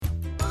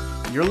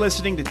You're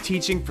listening to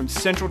teaching from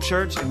Central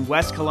Church in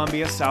West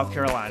Columbia, South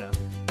Carolina.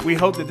 We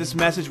hope that this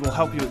message will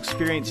help you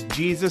experience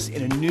Jesus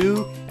in a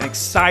new and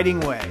exciting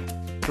way.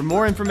 For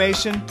more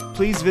information,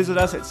 please visit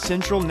us at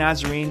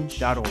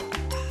centralnazarene.org.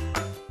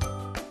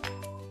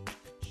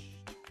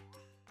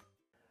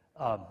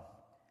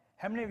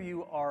 How many of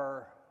you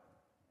are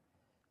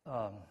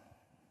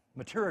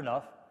mature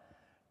enough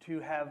to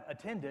have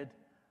attended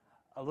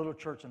a little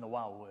church in the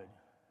Wildwood?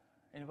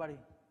 Anybody?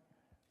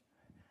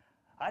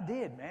 I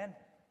did, man.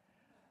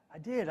 I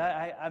did.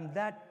 I'm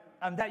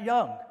that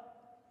young.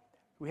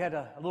 We had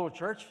a little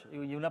church.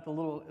 You went up a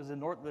little. It was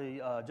in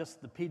just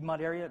the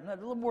Piedmont area. No, a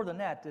little more than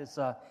that. It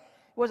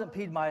wasn't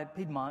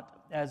Piedmont,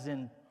 as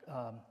in.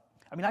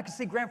 I could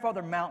see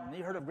Grandfather Mountain.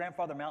 You heard of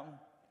Grandfather Mountain?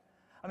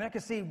 I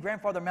could see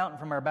Grandfather Mountain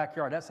from our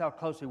backyard. That's how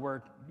close we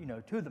were,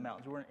 to the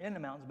mountains. We weren't in the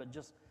mountains, but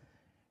just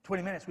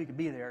 20 minutes we could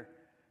be there,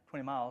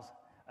 20 miles.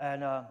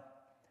 And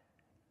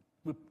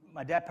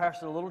my dad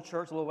pastored a little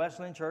church, a little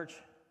Wesleyan church,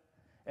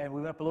 and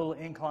we went up a little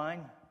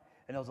incline,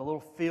 and there was a little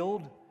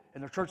field,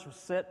 and the church was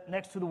set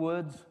next to the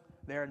woods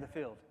there in the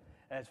field.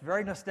 And it's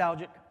very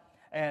nostalgic,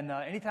 and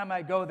anytime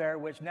I go there,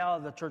 which now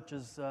the church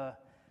is,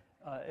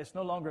 it's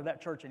no longer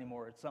that church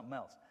anymore, it's something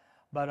else.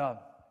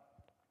 But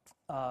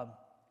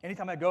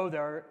anytime I go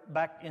there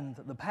back in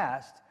the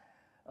past,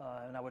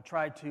 and I would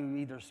try to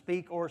either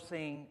speak or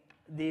sing,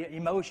 the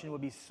emotion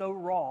would be so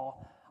raw,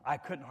 I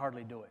couldn't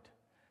hardly do it.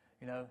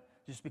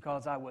 Just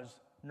because I was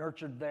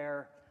nurtured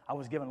there, I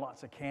was given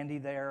lots of candy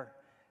there,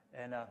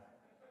 and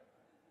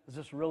it was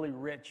just really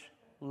rich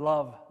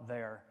love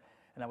there.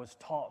 And I was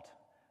taught,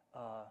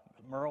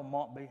 Merle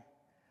Montby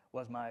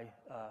was my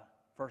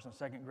first and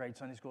second grade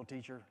Sunday school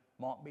teacher.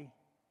 Montby,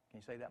 can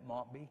you say that,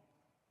 Montby?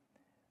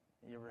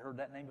 You ever heard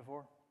that name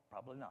before?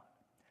 Probably not.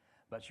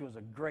 But she was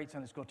a great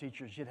Sunday school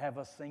teacher. She'd have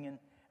us singing,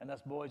 and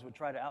us boys would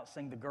try to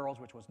out-sing the girls,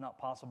 which was not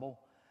possible.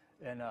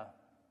 And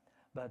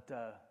but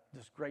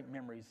just great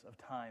memories of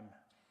time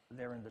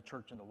there in the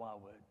church in the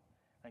Wildwood.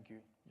 Thank you,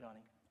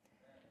 Johnny.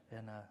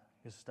 And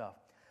good stuff.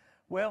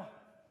 Well,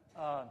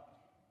 I'm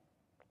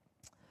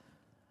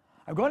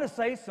going to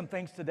say some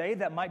things today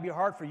that might be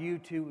hard for you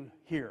to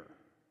hear.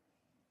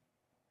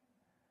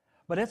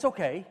 But it's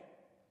okay.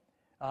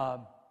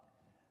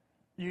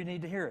 You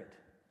need to hear it.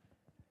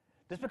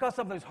 Just because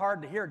something's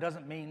hard to hear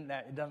doesn't mean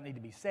that it doesn't need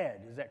to be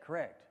said. Is that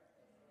correct?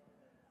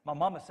 My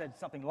mama said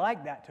something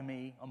like that to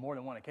me on more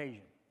than one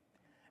occasion.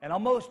 And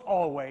almost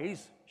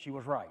always, she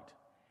was right.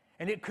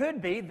 And it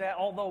could be that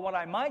although what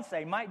I might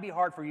say might be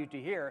hard for you to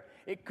hear,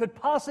 it could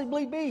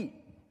possibly be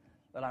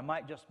that I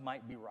might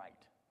be right.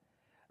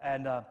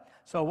 And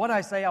so what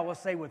I say, I will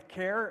say with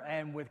care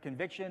and with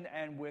conviction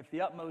and with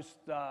the utmost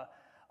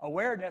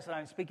awareness that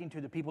I'm speaking to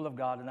the people of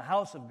God in the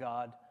house of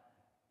God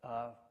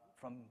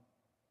from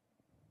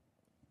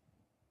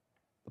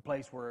the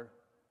place where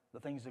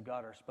the things of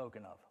God are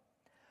spoken of.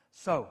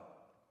 So,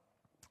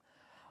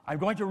 I'm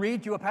going to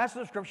read you a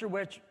passage of Scripture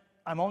which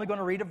I'm only going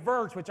to read a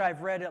verse which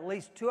I've read at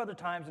least 2 other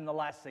times in the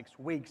last 6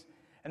 weeks.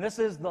 And this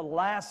is the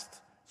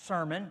last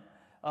sermon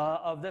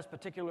of this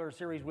particular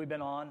series we've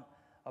been on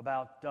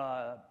about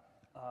the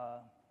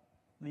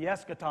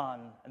eschaton.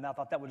 And I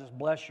thought that would just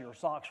bless your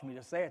socks for me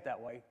to say it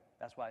that way.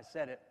 That's why I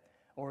said it.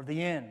 Or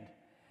the end.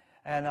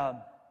 And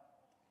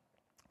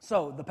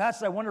so the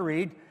passage I want to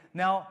read.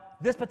 Now,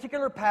 this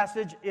particular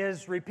passage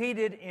is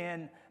repeated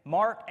in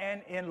Mark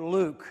and in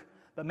Luke.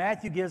 But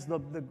Matthew gives the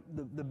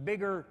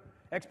bigger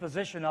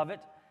exposition of it,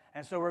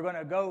 and so we're going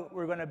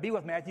to be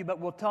with Matthew, but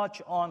we'll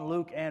touch on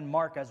Luke and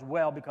Mark as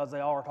well because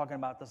they all are talking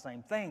about the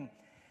same thing.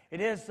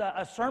 It is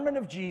a sermon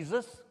of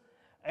Jesus,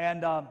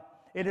 and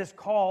it has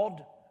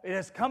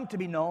come to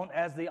be known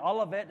as the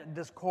Olivet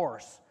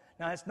Discourse.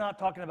 Now, it's not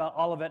talking about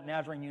Olivet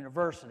Nazarene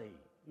University.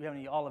 Do we have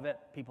any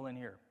Olivet people in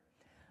here?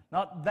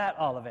 Not that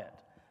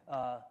Olivet.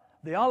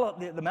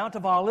 The Mount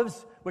of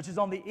Olives, which is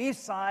on the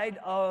east side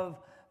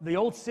of the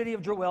old city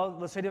of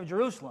the city of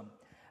Jerusalem,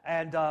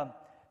 and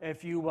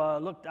if you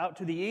looked out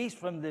to the east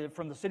from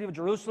the city of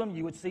Jerusalem,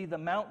 you would see the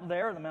mountain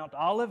there, the Mount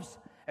Olives,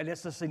 and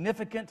it's a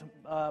significant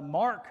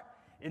mark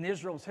in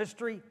Israel's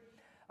history,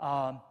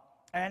 and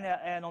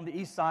on the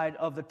east side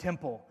of the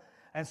temple.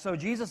 And so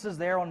Jesus is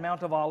there on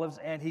Mount of Olives,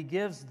 and he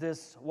gives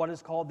this what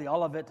is called the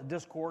Olivet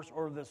Discourse,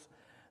 or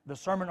the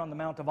Sermon on the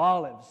Mount of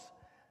Olives.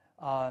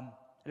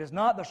 It is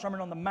not the Sermon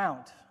on the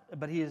Mount,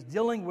 but he is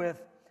dealing with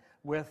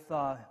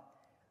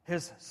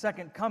his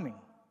second coming.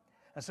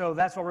 And so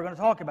that's what we're going to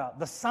talk about.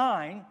 The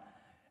sign, and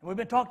we've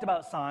been talking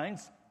about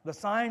signs, the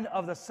sign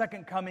of the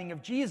second coming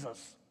of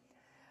Jesus.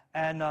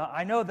 And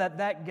I know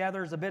that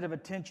gathers a bit of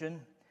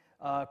attention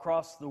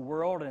across the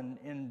world and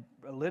in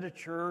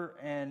literature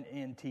and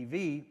in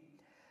TV.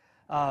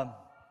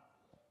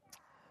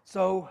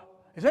 So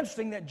it's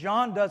interesting that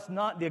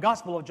the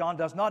Gospel of John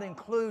does not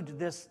include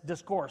this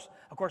discourse.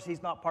 Of course,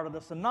 he's not part of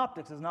the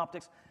synoptics. The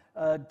synoptics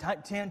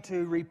tend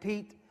to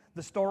repeat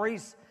the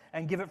stories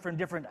and give it from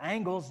different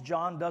angles.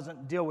 John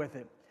doesn't deal with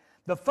it.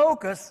 The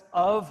focus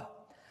of,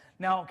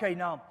 now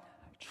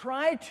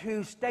try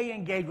to stay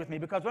engaged with me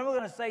because what I'm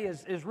going to say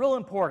is real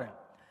important.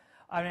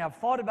 I mean, I've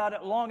thought about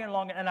it long and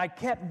long, and I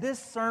kept this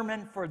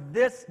sermon for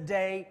this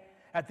day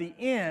at the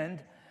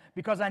end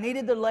because I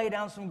needed to lay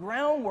down some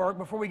groundwork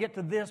before we get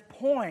to this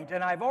point.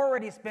 And I've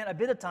already spent a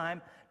bit of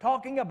time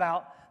talking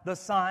about the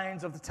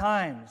signs of the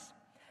times.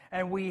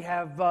 And we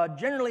have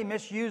generally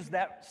misused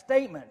that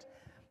statement.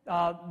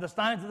 The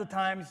signs of the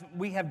times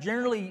we have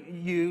generally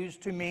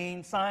used to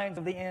mean signs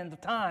of the end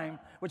of time,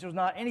 which was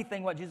not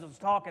anything what Jesus was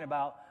talking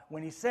about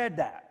when he said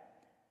that.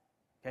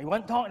 Okay, he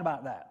wasn't talking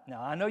about that.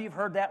 Now, I know you've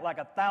heard that like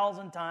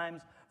 1,000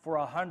 times for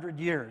 100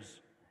 years.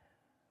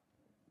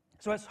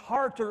 So it's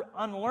hard to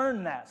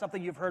unlearn that,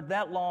 something you've heard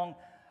that long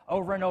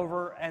over and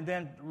over, and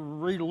then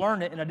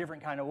relearn it in a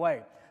different kind of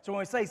way. So when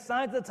we say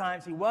signs of the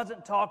times, he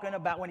wasn't talking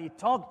about,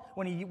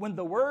 when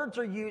the words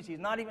are used, he's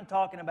not even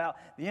talking about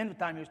the end of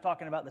time, he was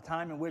talking about the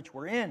time in which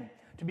we're in.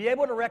 To be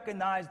able to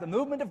recognize the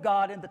movement of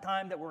God in the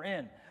time that we're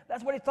in.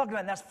 That's what he's talking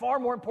about, and that's far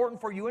more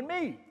important for you and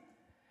me.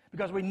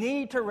 Because we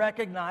need to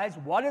recognize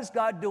what is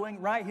God doing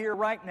right here,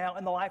 right now,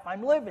 in the life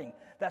I'm living.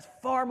 That's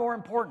far more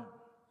important.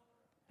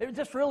 It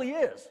just really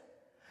is.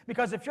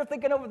 Because if you're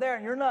thinking over there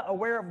and you're not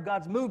aware of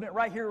God's movement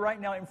right here,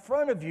 right now, in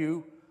front of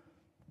you,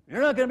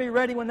 you're not going to be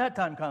ready when that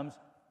time comes.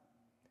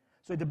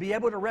 So to be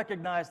able to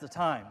recognize the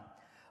time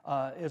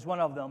is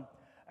one of them.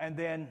 And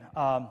then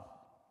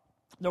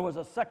there was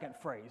a second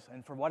phrase,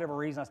 and for whatever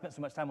reason, I spent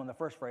so much time on the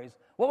first phrase.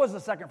 What was the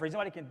second phrase?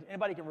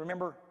 Anybody can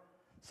remember?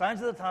 Signs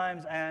of the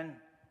times and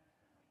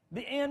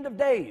the end of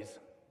days.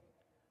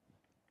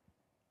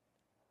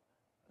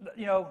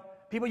 You know,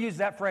 people use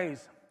that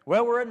phrase.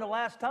 Well, we're in the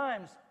last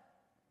times.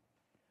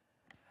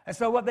 And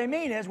so what they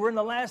mean is we're in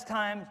the last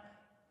times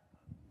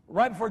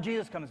right before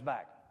Jesus comes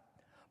back.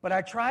 But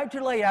I tried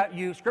to lay out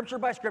you, scripture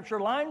by scripture,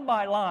 line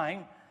by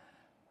line,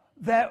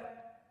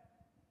 that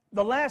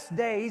the last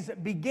days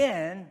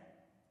begin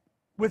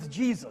with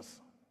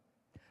Jesus.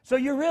 So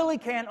you really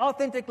can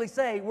authentically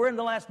say we're in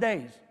the last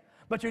days.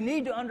 But you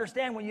need to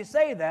understand when you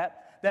say that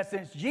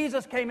since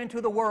Jesus came into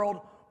the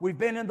world, we've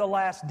been in the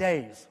last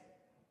days.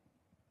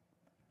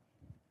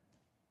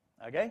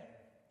 Okay?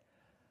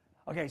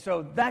 Okay,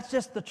 so that's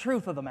just the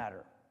truth of the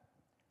matter.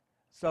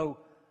 So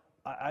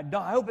I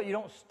hope that you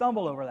don't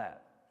stumble over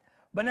that.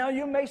 But now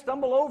you may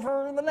stumble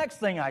over the next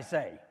thing I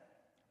say.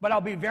 But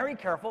I'll be very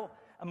careful,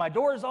 and my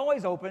door is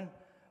always open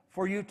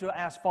for you to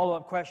ask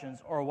follow-up questions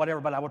or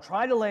whatever, but I will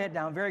try to lay it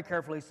down very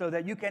carefully so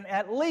that you can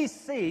at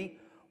least see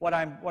what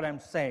I'm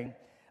saying,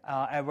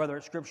 whether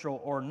it's scriptural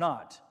or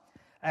not.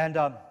 And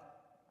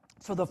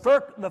so the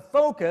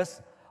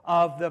focus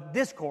of the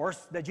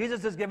discourse that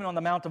Jesus is giving on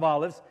the Mount of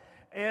Olives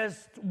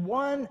is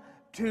one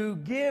to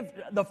give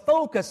the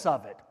focus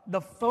of it,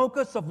 the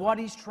focus of what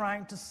he's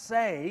trying to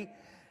say.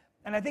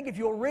 And I think if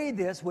you'll read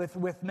this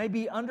with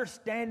maybe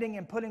understanding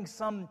and putting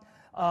some,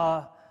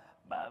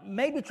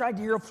 maybe try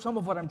to hear some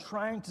of what I'm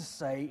trying to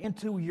say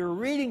into your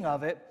reading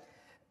of it,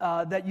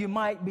 that you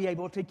might be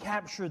able to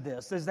capture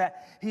this, is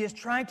that he is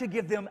trying to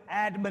give them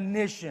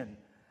admonition.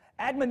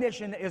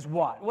 Admonition is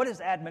what? What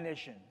is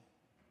admonition?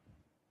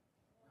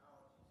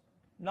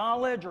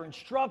 Knowledge or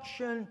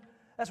instruction.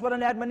 That's what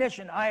an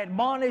admonition. I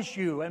admonish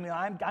you. I mean,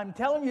 I'm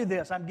telling you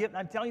this. I'm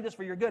telling you this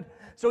for your good.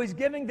 So he's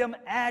giving them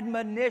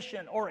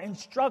admonition or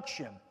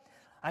instruction.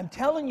 I'm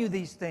telling you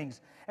these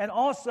things. And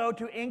also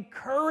to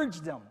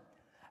encourage them.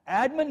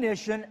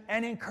 Admonition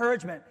and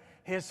encouragement.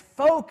 His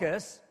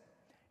focus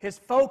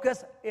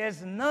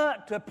is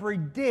not to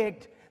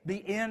predict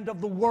the end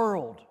of the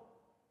world.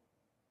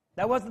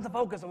 That wasn't the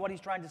focus of what he's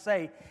trying to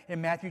say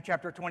in Matthew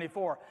chapter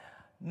 24.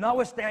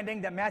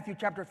 Notwithstanding that Matthew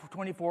chapter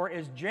 24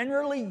 is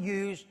generally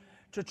used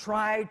to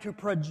try to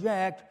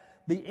project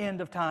the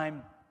end of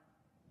time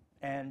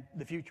and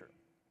the future.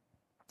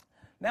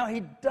 Now,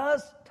 he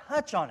does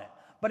touch on it,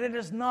 but it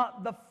is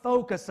not the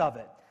focus of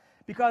it.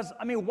 Because,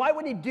 I mean, why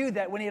would he do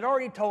that when he had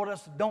already told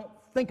us, don't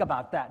think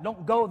about that.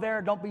 Don't go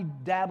there. Don't be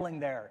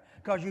dabbling there,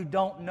 because you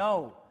don't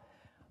know.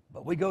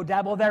 But we go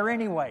dabble there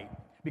anyway,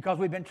 because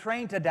we've been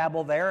trained to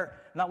dabble there,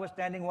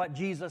 notwithstanding what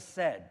Jesus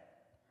said.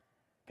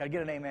 Can I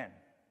get an amen?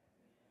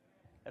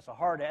 That's a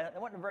hard, it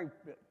wasn't a very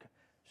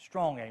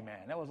strong amen.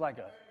 That was like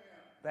a,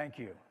 thank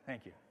you.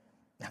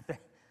 That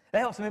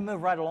helps me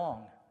move right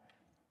along.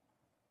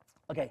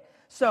 Okay,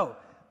 so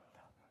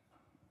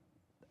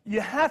you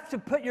have to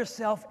put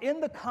yourself in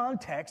the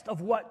context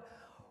of what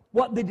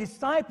the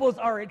disciples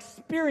are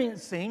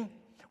experiencing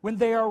when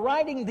they are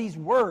writing these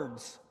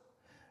words.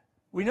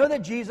 We know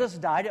that Jesus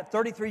died at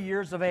 33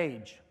 years of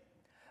age.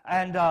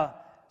 And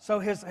so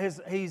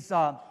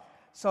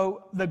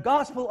the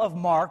Gospel of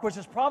Mark, which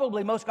is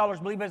probably, most scholars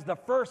believe, is the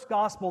first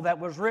gospel that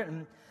was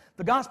written,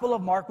 the Gospel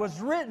of Mark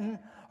was written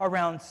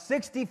around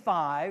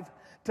 65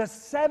 to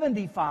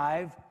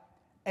 75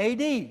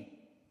 A.D.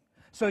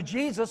 So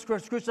Jesus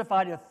was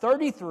crucified at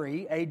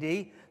 33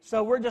 A.D.,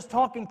 so we're just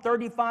talking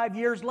 35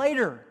 years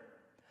later.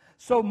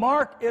 So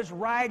Mark is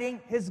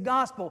writing his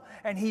gospel,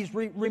 and he's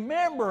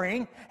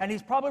remembering, and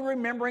he's probably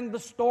remembering the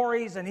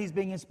stories, and he's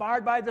being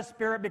inspired by the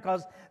Spirit,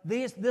 because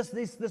this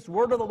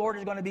word of the Lord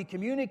is going to be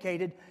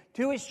communicated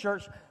to his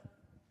church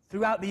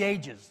throughout the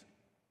ages,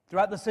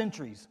 throughout the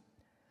centuries.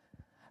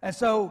 And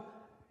so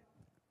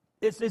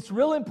it's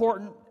real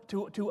important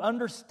to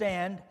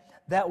understand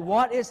that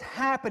what is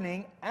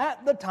happening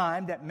at the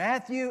time that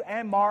Matthew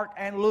and Mark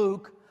and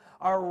Luke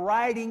are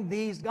writing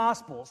these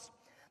Gospels.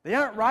 They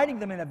aren't writing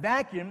them in a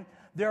vacuum.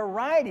 They're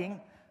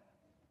writing,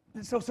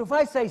 so if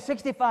I say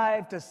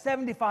 65 to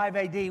 75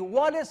 AD,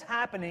 what is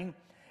happening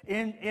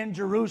in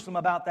Jerusalem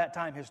about that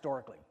time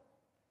historically?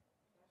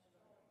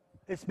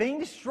 It's being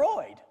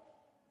destroyed.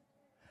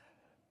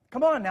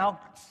 Come on now.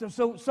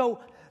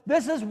 So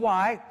this is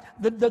why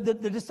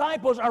the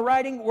disciples are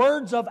writing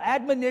words of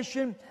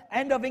admonition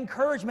and of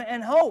encouragement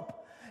and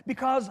hope,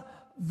 because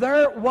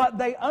what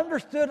they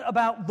understood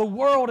about the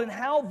world and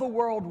how the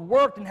world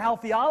worked and how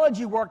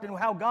theology worked and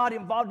how God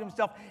involved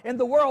himself in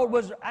the world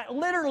was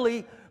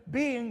literally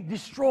being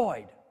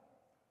destroyed.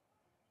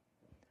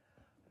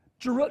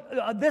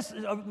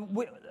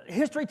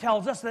 History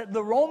tells us that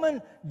the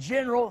Roman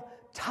general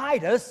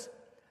Titus,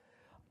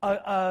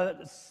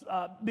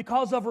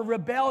 because of a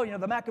rebellion,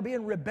 the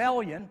Maccabean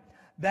rebellion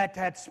that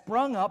had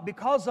sprung up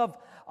because of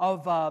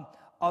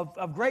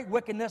great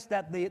wickedness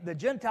that the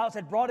Gentiles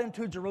had brought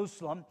into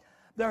Jerusalem,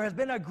 there has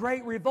been a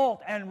great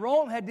revolt, and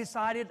Rome had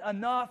decided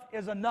enough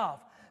is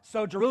enough.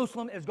 So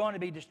Jerusalem is going to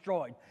be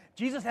destroyed.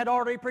 Jesus had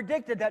already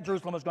predicted that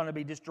Jerusalem was going to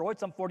be destroyed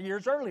some 40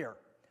 years earlier.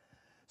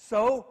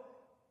 So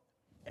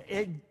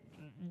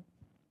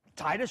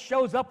Titus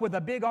shows up with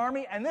a big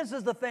army, and this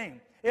is the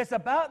thing. It's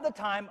about the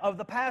time of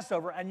the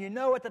Passover, and you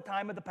know at the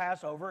time of the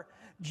Passover,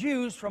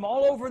 Jews from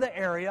all over the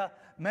area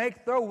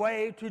make their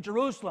way to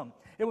Jerusalem.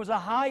 It was a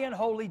high and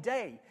holy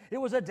day. It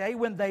was a day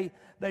when they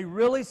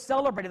really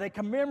celebrated, they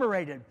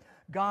commemorated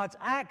God's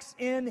acts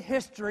in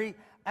history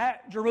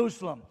at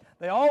Jerusalem.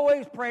 They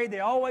always prayed, they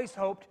always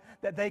hoped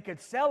that they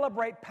could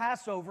celebrate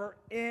Passover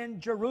in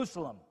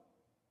Jerusalem.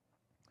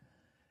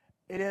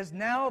 It is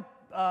now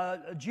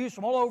Jews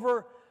from all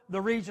over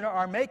the region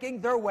are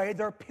making their way,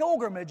 their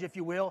pilgrimage, if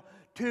you will,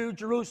 to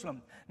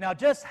Jerusalem. Now,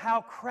 just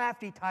how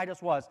crafty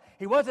Titus was.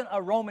 He wasn't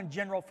a Roman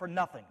general for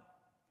nothing.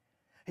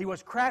 He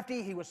was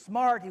crafty, he was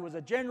smart, he was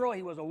a general,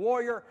 he was a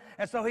warrior,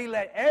 and so he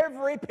let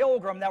every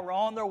pilgrim that were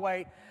on their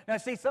way. Now,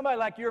 see, somebody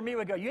like you or me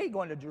would go, "You ain't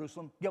going to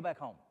Jerusalem, go back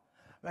home."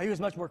 Now, he was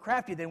much more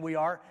crafty than we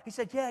are. He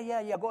said,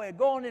 yeah, go ahead,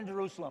 go on in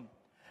Jerusalem.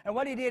 And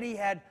what he did, he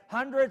had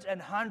hundreds and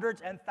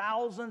hundreds and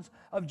thousands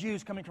of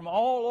Jews coming from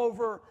all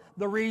over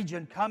the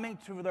region, coming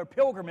to their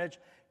pilgrimage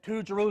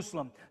to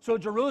Jerusalem. So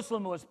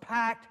Jerusalem was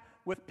packed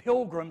with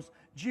pilgrims,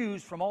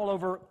 Jews from all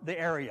over the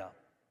area.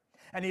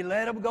 And he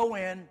let them go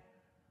in,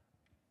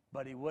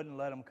 but he wouldn't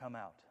let them come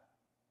out,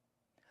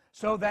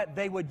 so that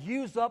they would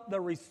use up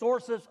the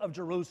resources of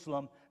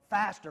Jerusalem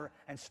faster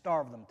and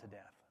starve them to death.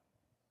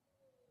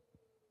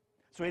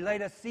 So he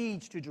laid a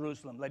siege to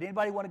Jerusalem. Let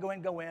anybody want to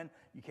go in,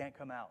 you can't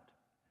come out.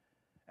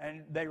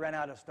 And they ran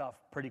out of stuff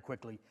pretty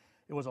quickly.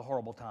 It was a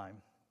horrible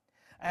time.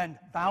 And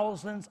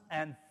thousands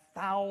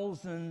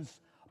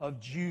of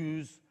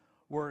Jews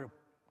were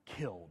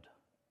killed.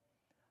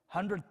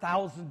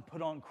 100,000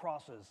 put on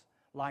crosses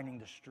lining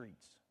the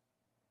streets.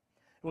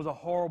 It was a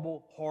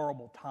horrible,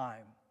 horrible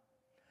time.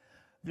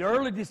 The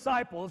early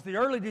disciples, the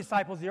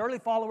early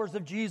followers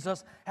of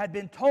Jesus had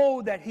been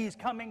told that he's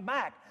coming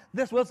back.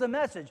 This was the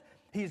message.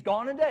 He's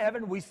gone into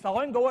heaven. We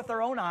saw him go with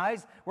our own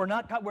eyes. We're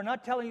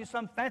not telling you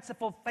some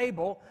fanciful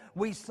fable.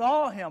 We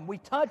saw him. We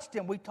touched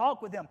him. We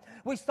talked with him.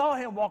 We saw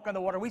him walk on the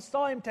water. We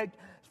saw him take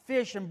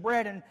fish and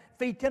bread and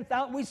feed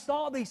 10,000. We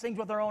saw these things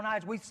with our own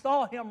eyes. We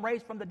saw him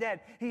raised from the dead.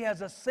 He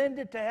has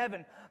ascended to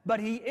heaven, but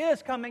he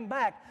is coming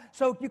back.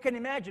 So you can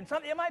imagine,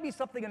 it might be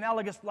something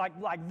analogous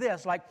like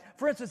this. Like,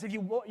 for instance, if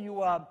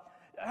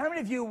how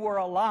many of you were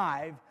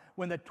alive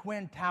when the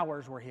Twin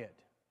Towers were hit?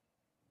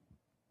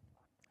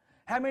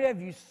 How many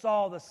of you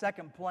saw the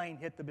second plane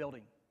hit the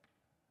building?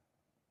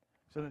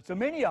 So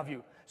many of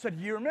you. So do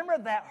you remember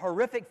that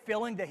horrific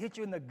feeling that hit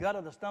you in the gut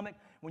of the stomach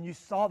when you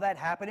saw that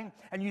happening?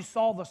 And you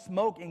saw the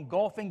smoke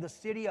engulfing the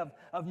city of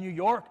New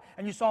York,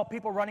 and you saw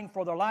people running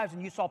for their lives,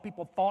 and you saw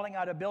people falling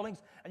out of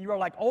buildings, and you were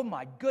like, oh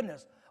my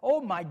goodness,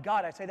 oh my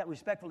God, I say that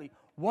respectfully,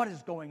 what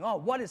is going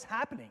on? What is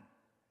happening?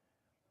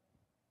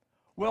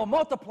 Well,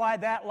 multiply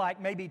that like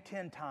maybe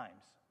 10 times.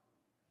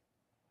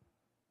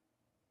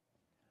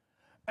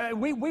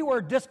 We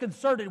were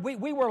disconcerted.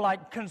 We were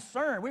like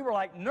concerned. We were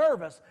like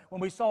nervous when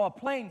we saw a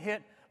plane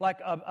hit like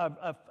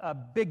a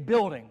big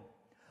building.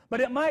 But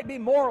it might be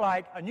more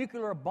like a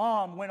nuclear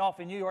bomb went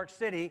off in New York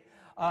City.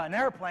 An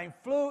airplane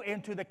flew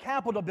into the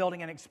Capitol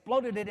building and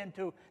exploded it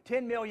into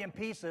 10 million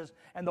pieces,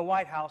 and the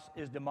White House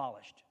is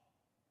demolished.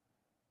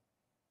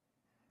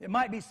 It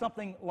might be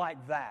something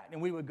like that.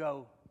 And we would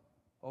go,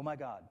 oh my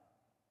God,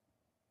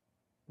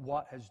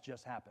 what has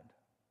just happened?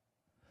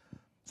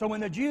 So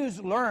when the Jews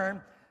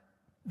learn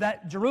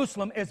that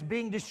Jerusalem is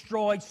being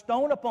destroyed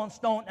stone upon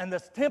stone, and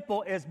this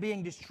temple is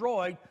being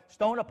destroyed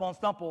stone upon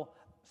stone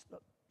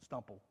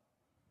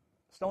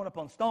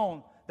upon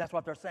stone, that's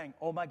what they're saying.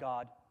 Oh my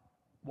God,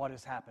 what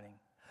is happening?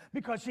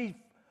 Because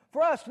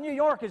for us, New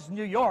York is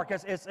New York.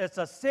 It's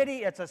a city,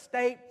 it's a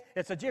state,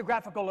 it's a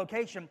geographical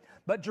location,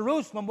 but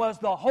Jerusalem was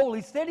the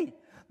holy city.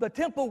 The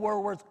temple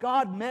where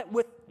God met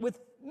with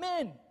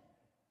men.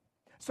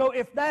 So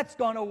if that's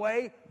gone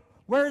away,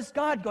 where's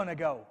God going to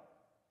go?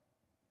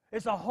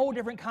 It's a whole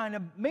different kind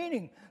of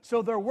meaning.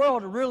 So their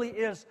world really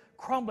is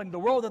crumbling. The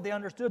world that they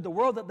understood, the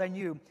world that they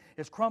knew,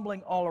 is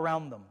crumbling all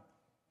around them.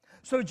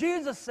 So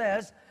Jesus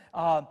says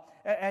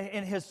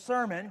in his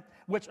sermon,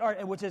 which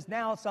is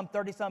now some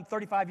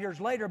 35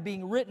 years later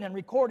being written and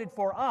recorded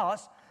for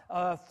us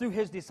through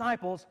his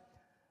disciples,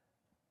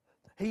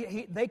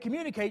 they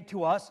communicate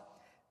to us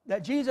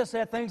that Jesus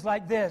said things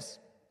like this: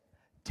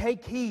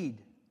 take heed,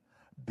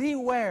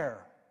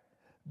 beware,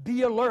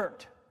 be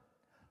alert,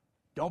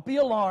 don't be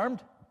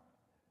alarmed,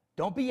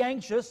 don't be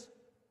anxious,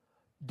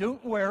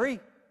 don't worry,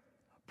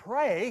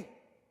 pray,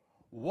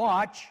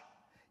 watch,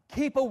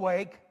 keep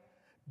awake,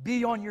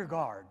 be on your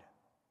guard.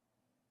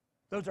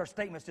 Those are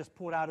statements just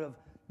pulled out of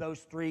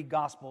those three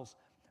Gospels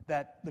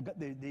that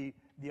the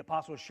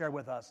apostles share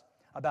with us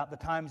about the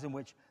times in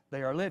which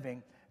they are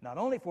living, not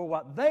only for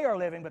what they are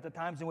living, but the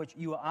times in which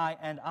you,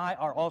 and I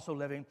are also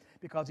living,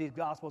 because these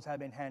Gospels have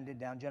been handed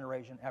down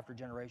generation after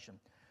generation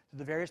to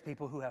the various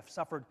people who have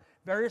suffered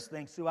various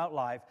things throughout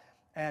life,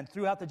 and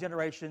throughout the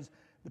generations,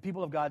 the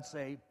people of God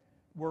say,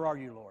 where are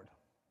you, Lord?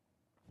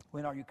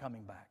 When are you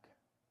coming back?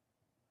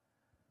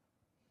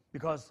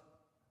 Because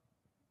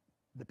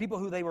the people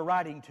who they were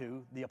writing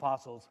to, the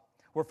apostles,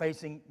 were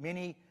facing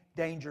many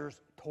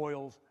dangers,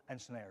 toils, and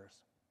snares.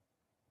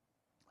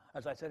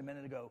 As I said a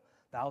minute ago,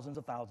 thousands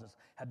of thousands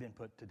have been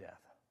put to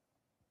death.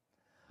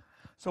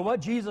 So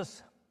what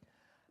Jesus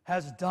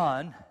has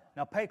done,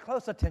 now pay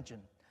close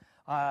attention.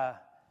 I'll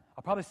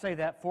probably say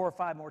that 4 or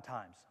 5 more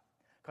times,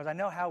 because I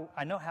know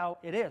how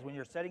it is when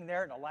you're sitting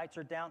there and the lights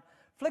are down.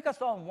 Flick us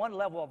on one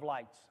level of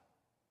lights.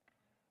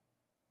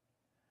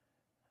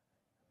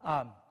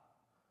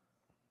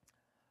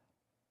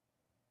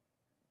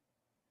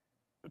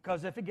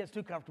 Because if it gets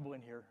too comfortable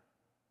in here,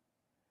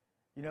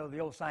 you know, the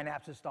old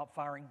synapses stop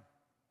firing.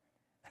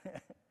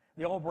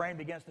 The old brain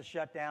begins to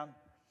shut down.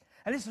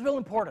 And this is real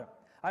important.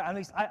 At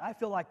least I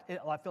feel like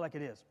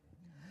it is.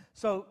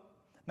 So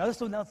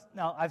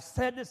now I've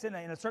said this in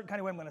a certain kind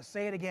of way. I'm going to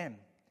say it again.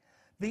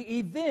 The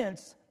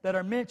events that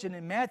are mentioned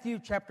in Matthew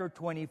chapter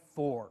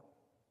 24.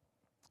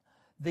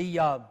 He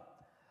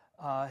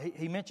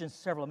mentions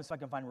several. Let me see if I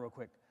can find them real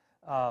quick.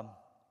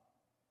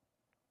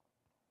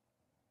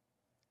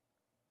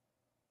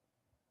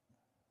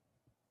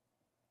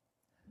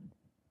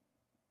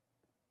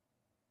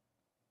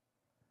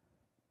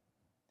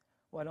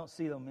 Well, I don't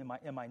see them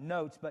in my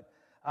notes, but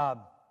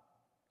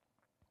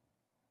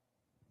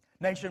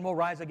nation will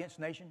rise against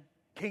nation,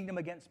 kingdom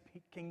against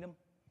kingdom.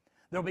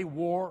 There'll be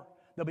war,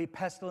 there'll be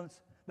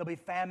pestilence, there'll be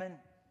famine,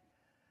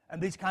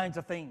 and these kinds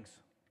of things.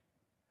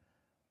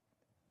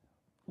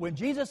 When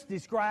Jesus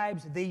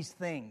describes these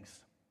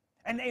things,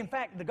 and in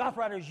fact, the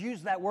gospel writers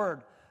use that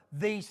word,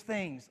 these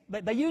things.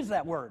 They use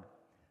that word.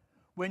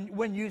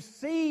 When you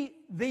see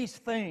these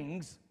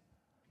things,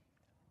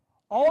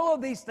 all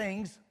of these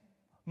things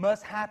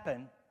must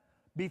happen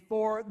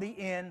before the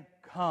end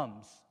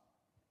comes.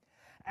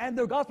 And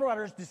the gospel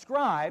writers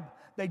describe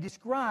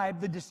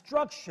the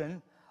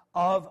destruction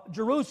of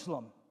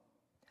Jerusalem.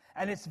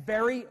 And it's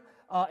very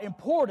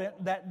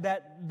important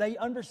that they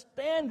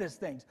understand these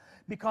things,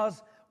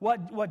 because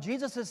what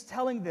Jesus is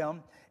telling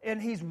them,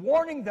 and he's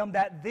warning them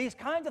that these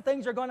kinds of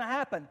things are going to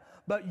happen,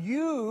 but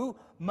you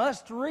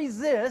must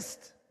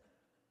resist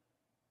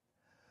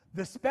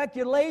the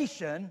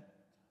speculation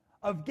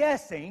of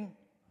guessing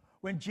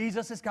when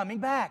Jesus is coming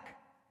back.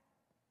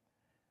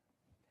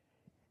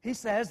 He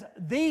says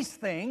these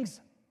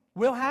things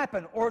will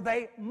happen, or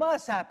they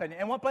must happen.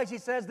 In one place he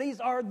says these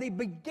are the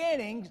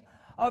beginnings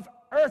of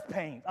birth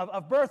pains.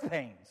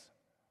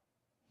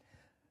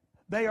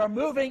 They are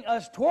moving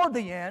us toward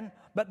the end,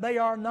 but they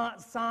are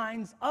not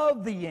signs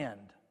of the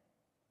end.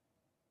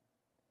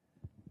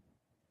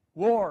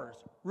 Wars,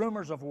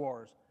 rumors of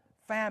wars,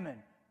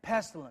 famine,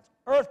 pestilence,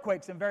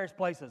 earthquakes in various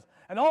places,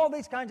 and all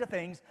these kinds of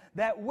things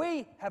that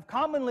we have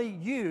commonly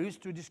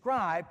used to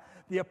describe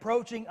the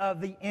approaching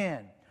of the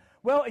end.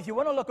 Well, if you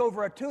want to look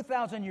over a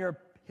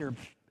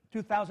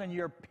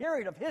 2,000-year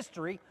period of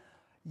history,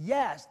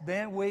 yes,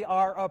 then we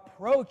are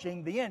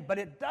approaching the end. But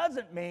it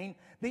doesn't mean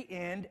the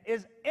end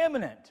is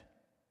imminent,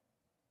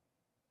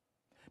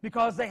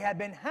 because they have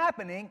been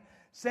happening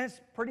since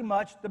pretty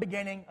much the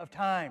beginning of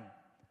time.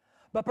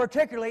 But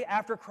particularly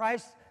after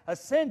Christ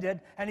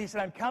ascended and he said,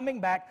 I'm coming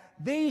back,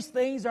 these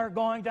things are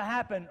going to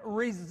happen.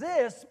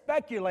 Resist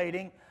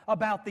speculating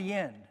about the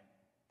end.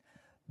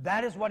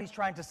 That is what he's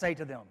trying to say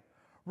to them.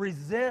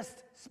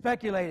 Resist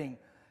speculating.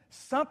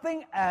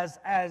 Something as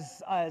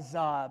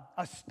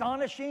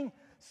astonishing,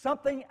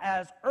 something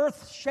as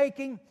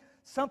earth-shaking,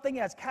 something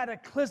as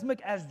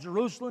cataclysmic as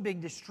Jerusalem being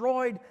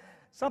destroyed,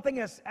 something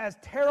as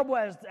terrible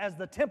as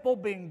the temple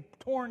being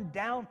torn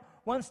down,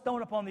 one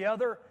stone upon the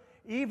other,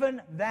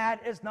 even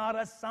that is not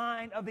a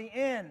sign of the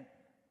end.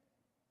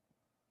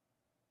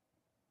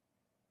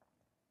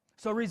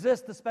 So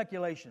resist the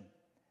speculation.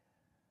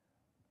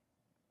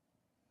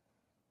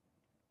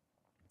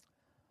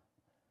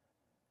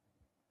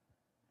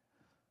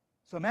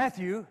 So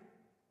Matthew,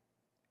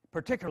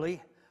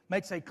 particularly,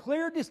 makes a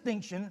clear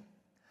distinction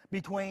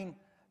between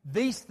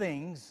these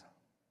things,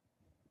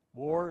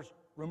 wars,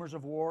 rumors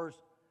of wars,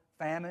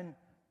 famine,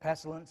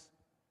 pestilence,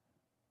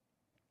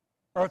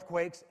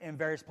 earthquakes in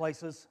various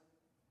places.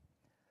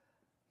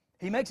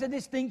 He makes a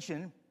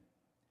distinction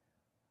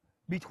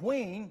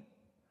between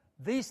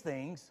these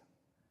things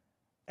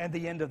and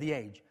the end of the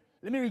age.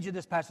 Let me read you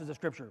this passage of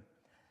Scripture.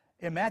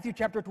 In Matthew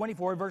chapter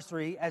 24, verse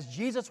 3, as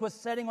Jesus was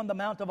sitting on the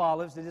Mount of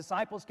Olives, the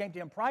disciples came to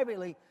him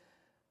privately.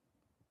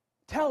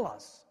 Tell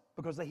us,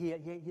 because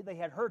they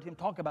had heard him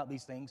talk about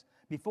these things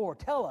before.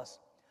 Tell us,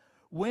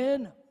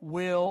 when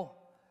will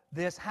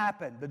this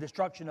happen? The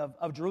destruction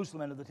of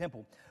Jerusalem and of the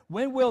temple.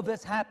 When will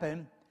this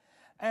happen?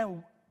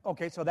 And,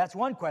 okay, so that's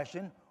one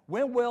question.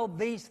 When will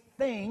these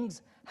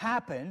things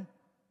happen?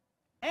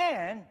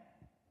 And,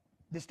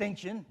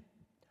 distinction,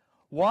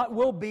 what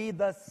will be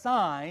the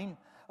sign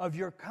of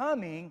your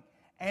coming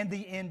and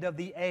the end of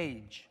the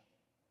age?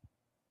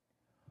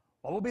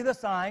 What will be the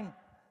sign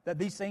that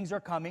these things are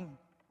coming?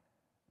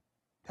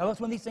 Tell us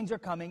when these things are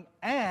coming.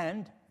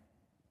 And,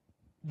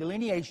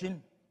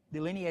 delineation,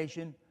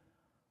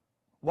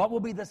 what will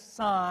be the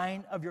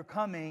sign of your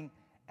coming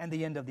and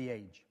the end of the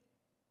age?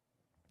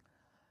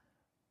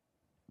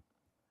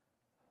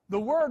 The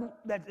word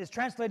that is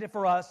translated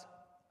for us,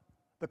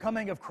 the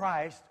coming of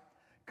Christ,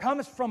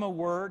 comes from a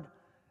word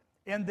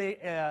in the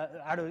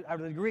out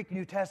of the Greek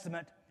New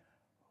Testament,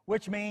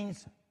 which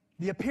means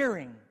the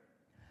appearing.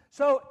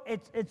 So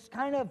it's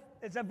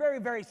a very,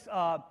 very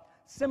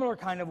similar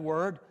kind of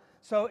word.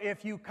 So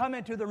if you come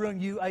into the room,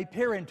 you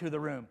appear into the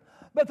room.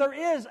 But there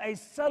is a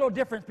subtle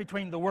difference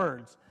between the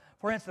words.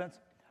 For instance,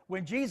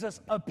 when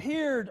Jesus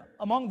appeared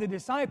among the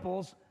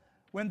disciples,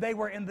 when they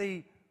were in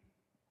the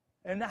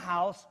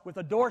house with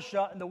the door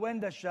shut and the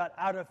window shut,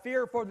 out of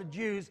fear for the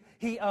Jews,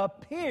 he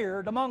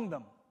appeared among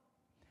them.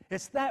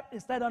 It's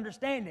that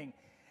understanding.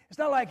 It's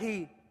not like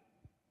he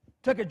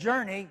took a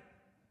journey.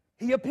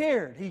 He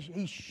appeared.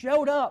 He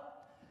showed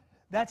up.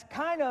 That's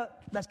kind of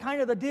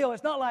the deal.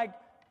 It's not like,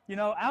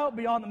 out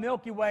beyond the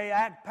Milky Way,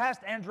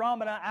 past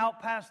Andromeda,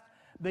 out past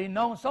the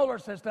known solar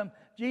system,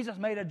 Jesus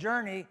made a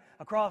journey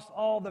across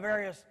all the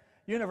various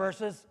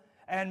universes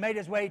and made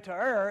his way to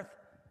Earth.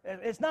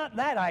 It's not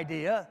that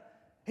idea.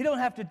 He don't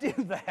have to do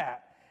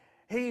that.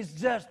 He's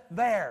just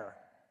there.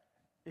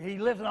 He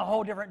lives in a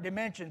whole different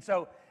dimension.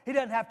 So he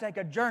doesn't have to take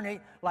a journey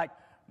like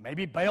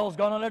maybe Baal's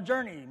gone on a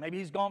journey. Maybe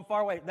he's gone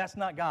far away. That's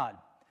not God.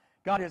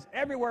 God is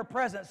everywhere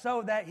present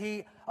so that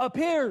he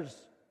appears.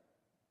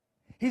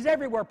 He's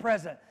everywhere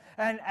present.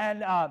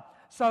 And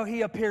so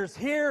he appears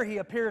here. He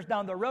appears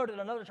down the road at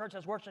another church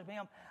that's worshiping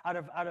him out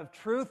of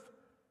truth,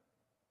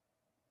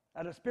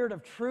 out of spirit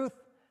of truth.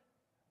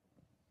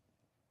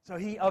 So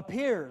he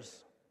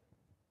appears.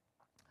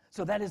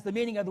 So that is the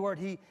meaning of the word.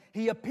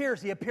 He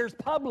appears. He appears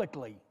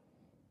publicly.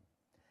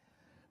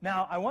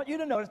 Now, I want you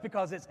to notice,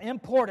 because it's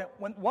important,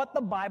 when what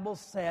the Bible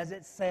says,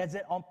 it says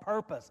it on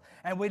purpose.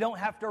 And we don't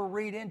have to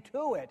read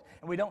into it.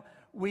 And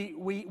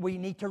we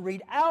need to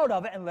read out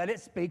of it and let it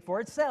speak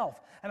for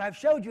itself. And I've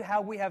showed you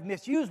how we have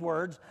misused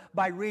words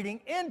by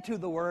reading into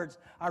the words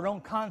our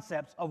own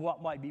concepts of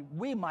what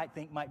we might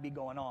think might be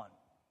going on.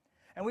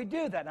 And we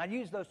do that. And I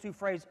use those two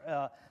phrases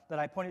that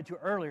I pointed to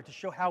earlier to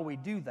show how we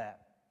do that.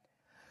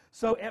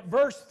 So at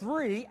verse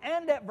 3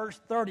 and at verse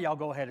 30, I'll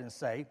go ahead and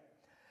say,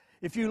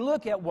 if you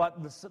look at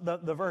what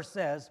the verse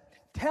says,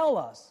 tell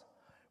us,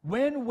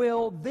 when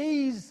will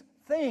these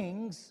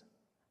things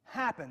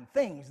happen?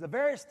 Things, the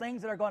various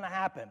things that are going to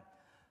happen.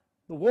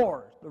 The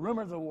wars, the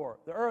rumors of war,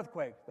 the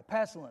earthquake, the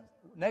pestilence,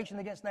 nation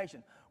against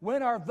nation.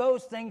 When are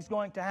those things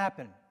going to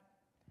happen?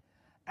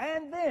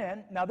 And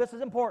then, now this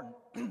is important.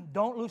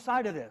 Don't lose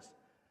sight of this.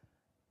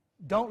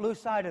 Don't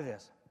lose sight of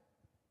this.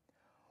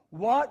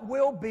 What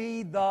will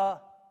be the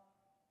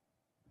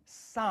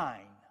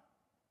sign?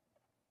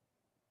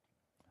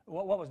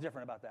 What was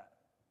different about that?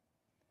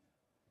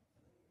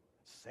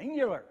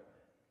 Singular.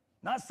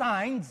 Not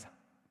signs.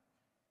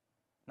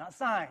 Not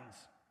signs.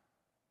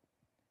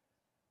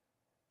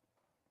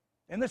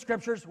 In the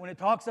Scriptures, when it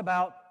talks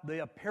about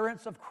the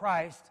appearance of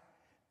Christ,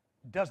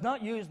 it does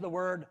not use the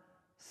word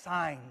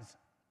signs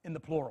in the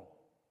plural.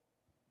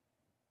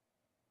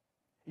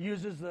 It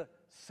uses the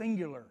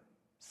singular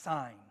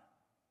sign.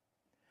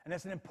 And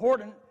it's an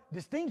important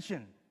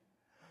distinction,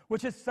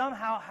 which is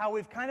somehow how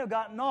we've kind of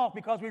gotten off,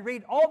 because we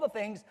read all the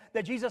things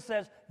that Jesus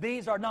says,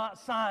 these are not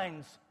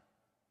signs.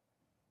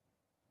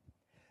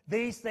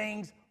 These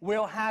things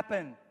will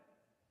happen.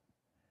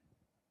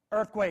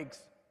 Earthquakes,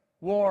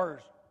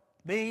 wars,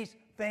 these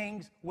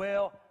things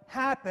will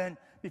happen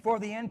before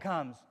the end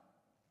comes.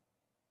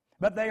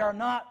 But they are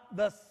not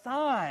the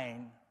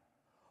sign.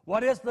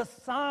 What is the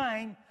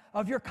sign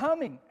of your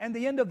coming and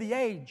the end of the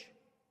age?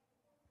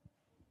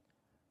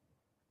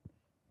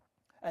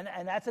 And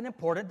that's an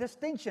important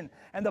distinction.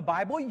 And the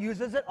Bible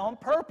uses it on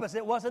purpose.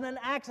 It wasn't an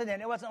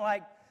accident. It wasn't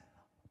like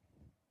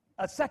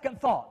a second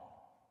thought.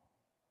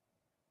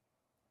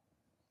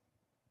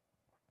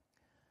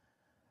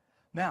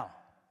 Now,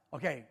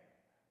 okay,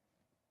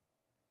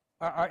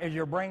 is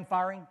your brain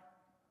firing?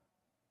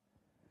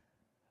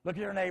 Look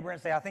at your neighbor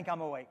and say, I think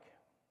I'm awake.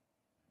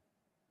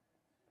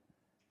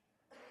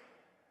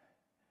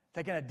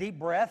 Taking a deep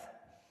breath.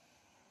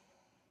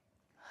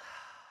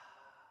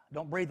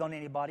 Don't breathe on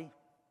anybody.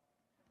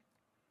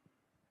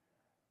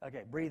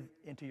 Okay, breathe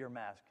into your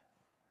mask.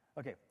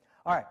 Okay,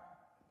 all right.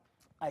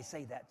 I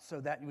say that so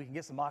that we can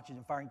get some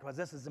oxygen firing, because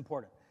this is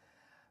important.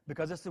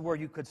 Because this is where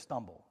you could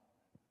stumble.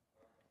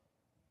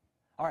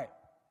 All right.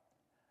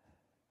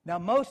 Now,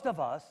 most of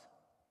us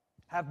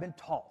have been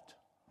taught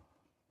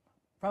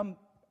from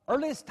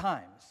earliest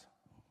times,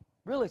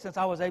 really since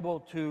I was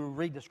able to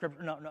read the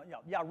Scripture.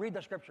 Read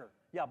the Scripture.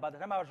 Yeah, by the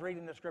time I was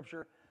reading the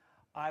Scripture,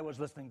 I was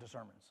listening to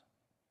sermons.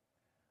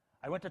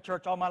 I went to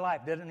church all my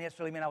life. Didn't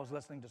necessarily mean I was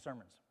listening to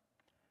sermons.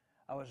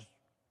 I was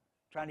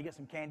trying to get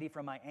some candy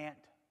from my aunt,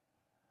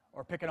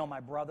 or picking on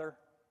my brother,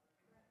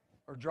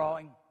 or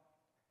drawing.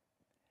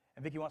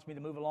 And Vicki wants me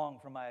to move along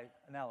from my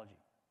analogy,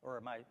 or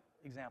my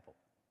example.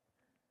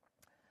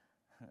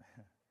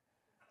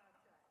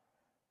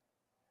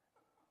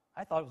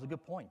 I thought it was a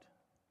good point.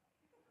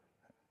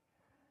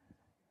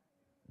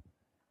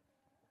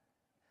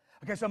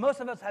 Okay, so most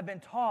of us have been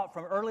taught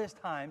from earliest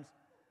times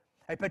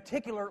a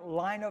particular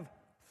line of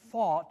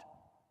thought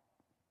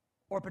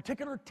or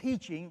particular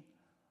teaching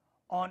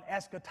on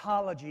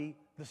eschatology,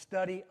 the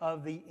study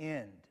of the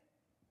end.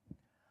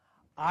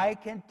 I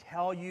can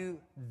tell you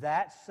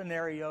that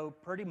scenario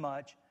pretty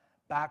much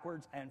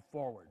backwards and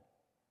forward,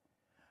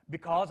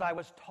 because I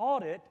was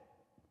taught it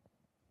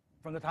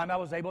from the time I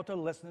was able to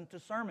listen to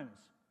sermons.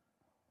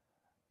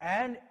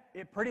 And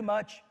it pretty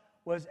much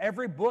was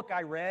every book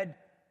I read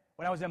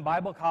when I was in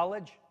Bible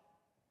college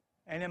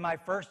and in my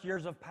first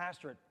years of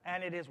pastorate.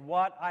 And it is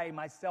what I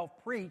myself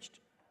preached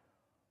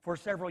for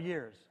several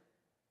years.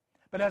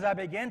 But as I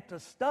began to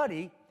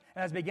study,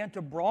 and as I began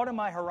to broaden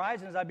my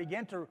horizons, I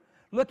began to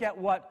look at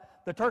what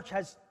the church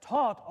has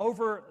taught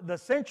over the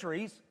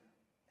centuries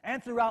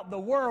and throughout the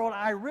world,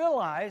 I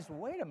realized,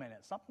 wait a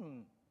minute,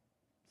 something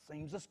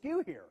seems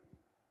askew here.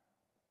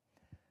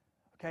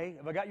 Okay,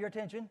 have I got your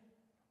attention?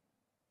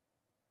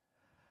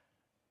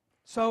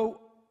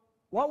 So,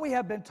 what we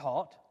have been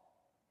taught,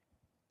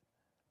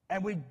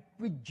 and we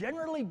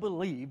generally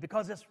believe,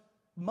 because it's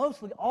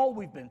mostly all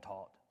we've been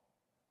taught,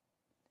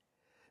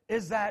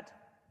 is that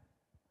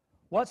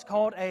what's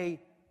called a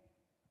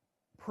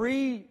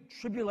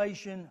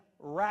pre-tribulation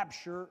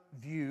rapture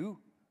view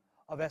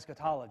of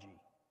eschatology.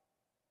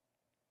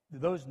 Do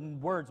those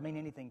words mean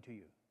anything to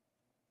you?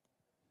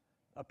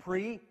 A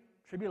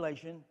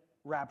pre-tribulation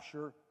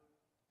rapture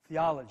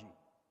theology.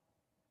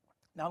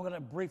 Now I'm going to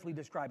briefly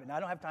describe it. Now I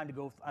don't have time to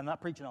go, I'm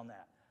not preaching on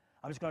that.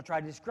 I'm just going to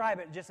try to describe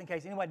it just in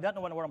case anybody doesn't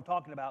know what I'm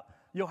talking about.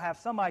 You'll have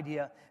some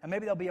idea, and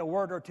maybe there'll be a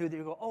word or two that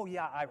you go, oh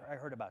yeah, I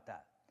heard about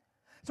that.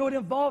 So it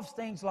involves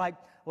things like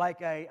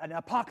an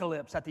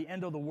apocalypse at the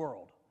end of the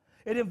world.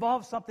 It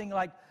involves something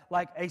like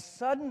a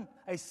sudden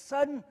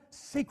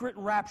secret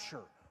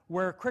rapture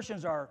where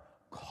Christians are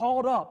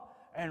called up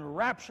and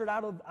raptured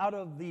out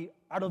of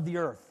the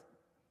earth.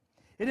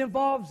 It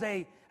involves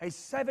a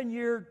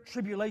 7-year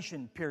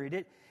tribulation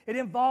period. It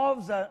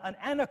involves an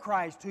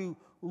Antichrist who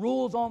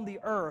rules on the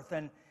earth,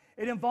 and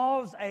it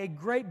involves a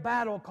great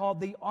battle called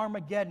the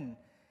Armageddon,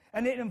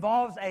 and it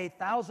involves a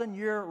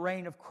 1,000-year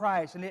reign of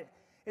Christ, and it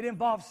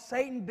involves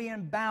Satan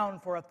being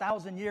bound for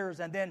 1,000 years,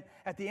 and then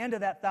at the end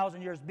of that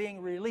 1,000 years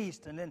being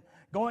released, and then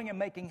going and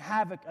making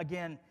havoc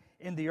again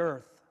in the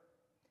earth.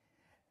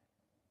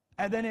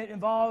 And then it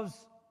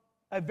involves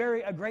a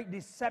great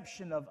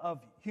deception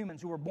of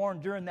humans who were born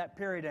during that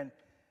period, and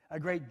a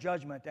great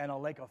judgment and a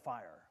lake of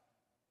fire.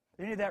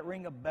 Did any of that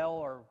ring a bell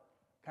or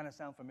kind of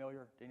sound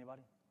familiar to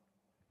anybody?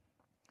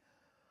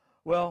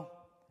 Well,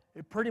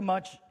 it pretty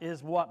much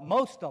is what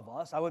most of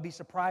us, I would be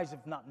surprised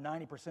if not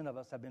 90% of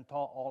us, have been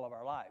taught all of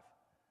our life.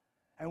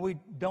 And we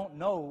don't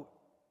know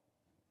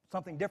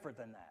something different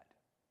than that.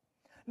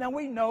 Now,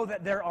 we know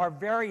that there are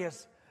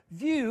various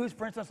views.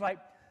 For instance, like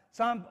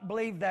some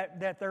believe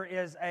that there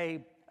is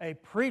a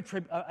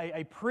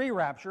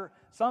pre-rapture,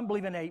 some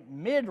believe in a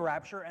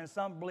mid-rapture, and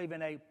some believe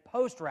in a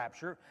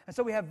post-rapture. And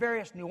so we have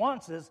various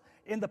nuances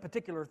in the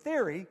particular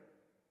theory.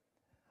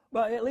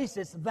 But at least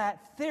it's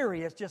that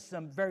theory. It's just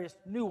some various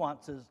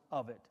nuances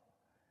of it.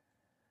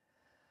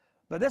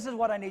 But this is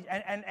what I need.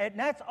 And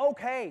that's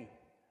okay.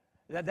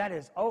 That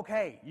is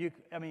okay.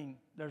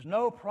 There's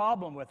no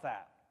problem with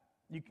that.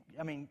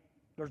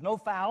 There's no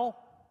foul.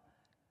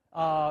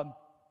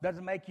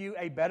 Doesn't make you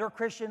a better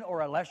Christian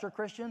or a lesser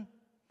Christian.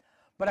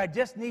 But I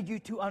just need you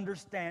to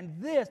understand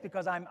this,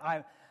 because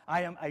I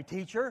am a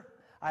teacher,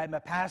 I am a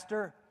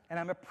pastor, and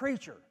I'm a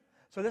preacher.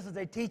 So this is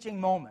a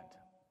teaching moment.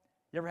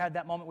 You ever had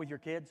that moment with your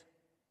kids?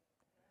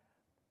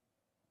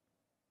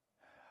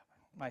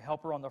 My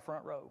helper on the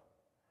front row.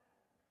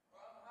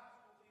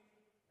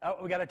 Oh,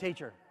 we got a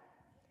teacher.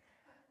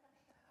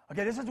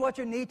 Okay, this is what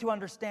you need to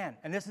understand.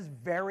 And this is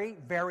very,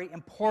 very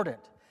important.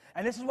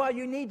 And this is why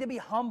you need to be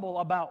humble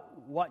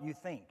about what you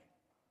think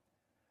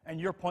and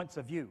your points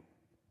of view.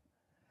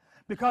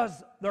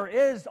 Because there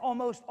is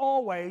almost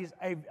always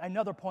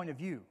another point of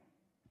view.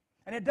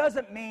 And it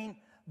doesn't mean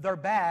they're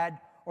bad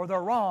or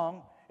they're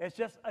wrong. It's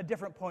just a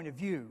different point of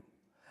view.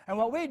 And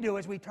what we do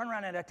is we turn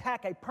around and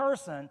attack a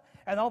person,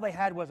 and all they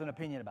had was an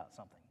opinion about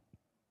something.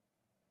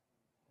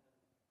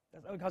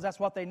 Because that's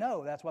what they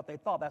know. That's what they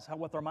thought. That's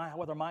what their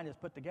mind is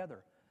put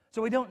together.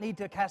 So we don't need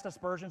to cast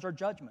aspersions or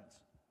judgments.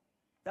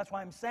 That's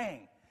why I'm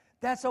saying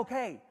that's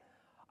okay.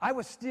 I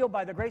was still,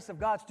 by the grace of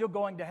God, still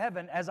going to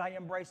heaven as I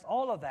embraced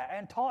all of that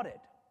and taught it.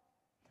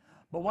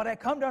 But what I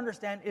come to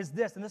understand is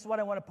this, and this is what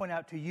I want to point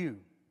out to you,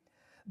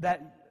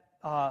 that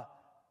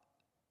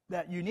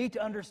you need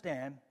to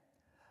understand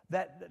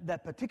that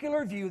that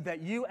particular view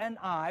that you and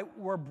I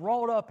were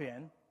brought up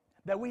in,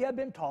 that we have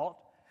been taught,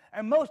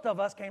 and most of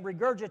us can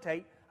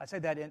regurgitate. I say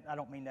that I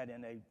don't mean that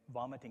in a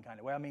vomiting kind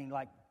of way. I mean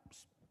like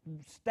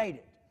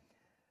stated.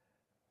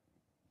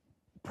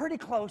 Pretty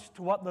close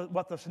to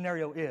what the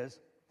scenario is,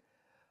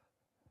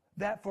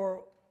 that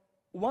for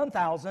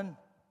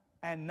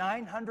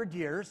 1,900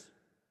 years,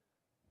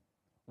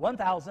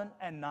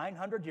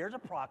 1,900 years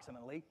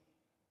approximately,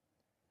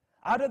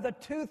 out of the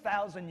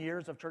 2,000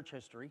 years of church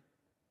history,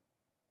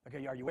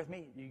 okay, are you with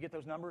me? You get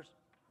those numbers?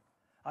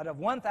 Out of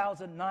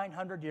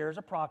 1,900 years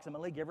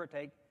approximately, give or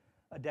take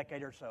a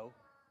decade or so,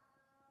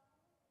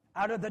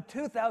 out of the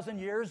 2,000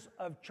 years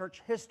of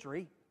church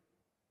history,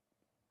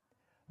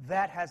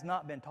 that has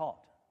not been taught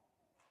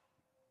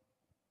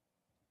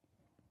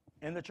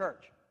in the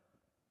church,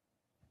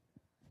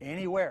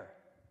 anywhere.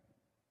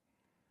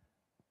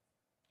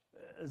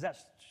 Is that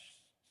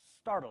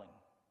startling?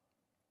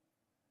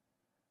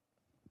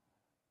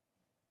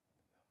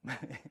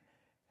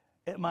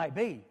 It might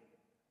be.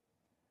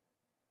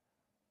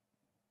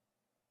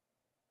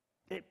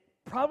 It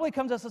probably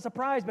comes as a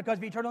surprise because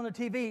if you turn on the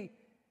TV,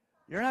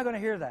 you're not going to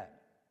hear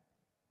that.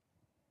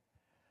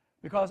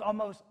 Because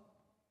almost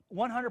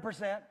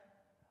 100%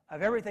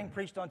 of everything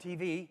preached on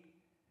TV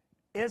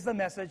is the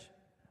message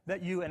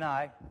that you and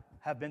I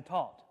have been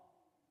taught.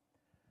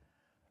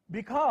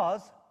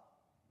 Because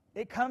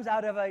it comes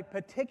out of a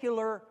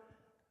particular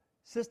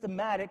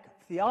systematic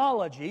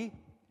theology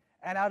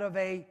and out of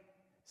a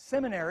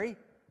seminary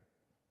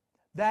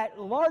that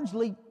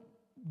largely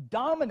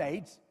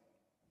dominates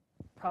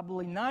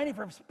probably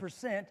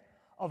 90%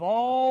 of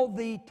all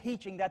the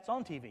teaching that's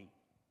on TV.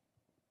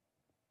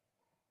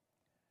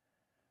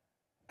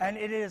 And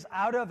it is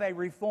out of a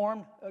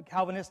Reformed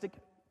Calvinistic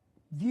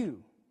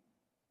view.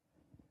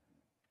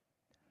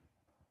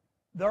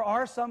 There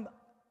are some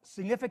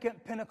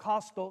significant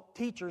Pentecostal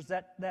teachers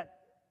that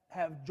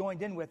have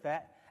joined in with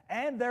that,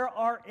 and there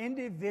are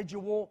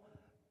individual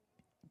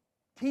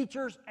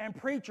teachers and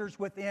preachers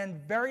within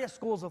various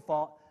schools of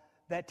thought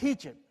that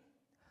teach it.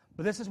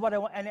 But this is what I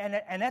want,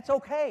 and that's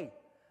okay.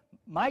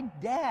 My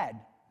dad,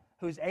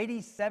 who's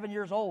 87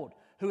 years old,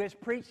 who has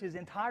preached his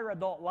entire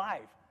adult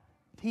life,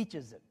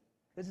 teaches it.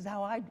 This is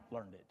how I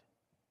learned it.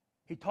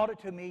 He taught it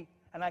to me,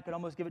 and I could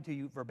almost give it to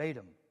you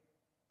verbatim.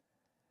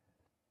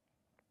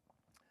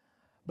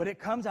 But it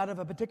comes out of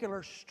a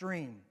particular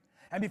stream.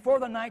 And before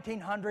the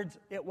 1900s,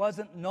 it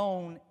wasn't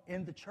known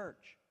in the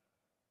church.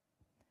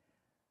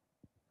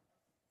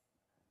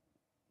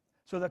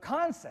 So the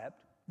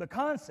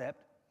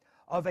concept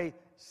of a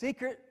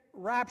secret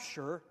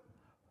rapture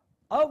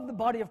of the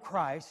body of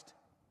Christ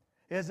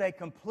is a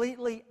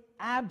completely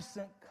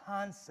absent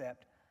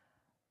concept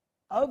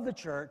of the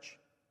church,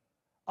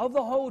 of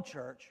the whole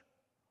church,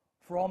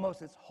 for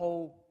almost its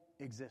whole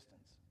existence.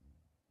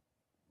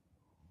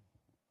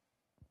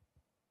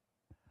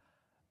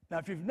 Now,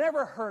 if you've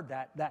never heard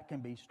that, that can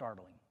be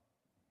startling.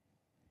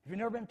 If you've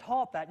never been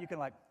taught that, you can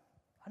I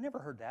never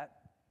heard that.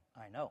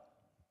 I know.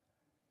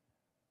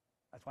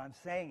 That's why I'm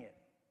saying it.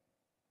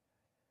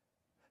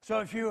 So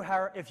if you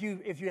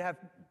have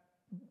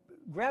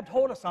grabbed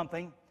hold of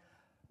something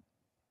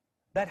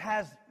that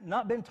has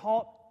not been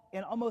taught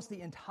in almost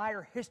the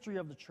entire history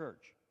of the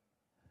church,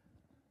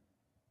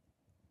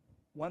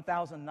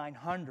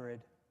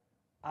 1,900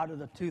 out of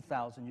the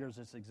 2,000 years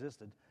it's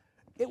existed,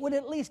 it would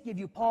at least give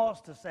you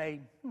pause to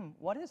say,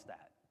 what is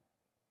that?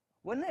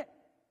 Wouldn't it?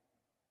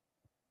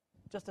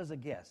 Just as a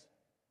guess.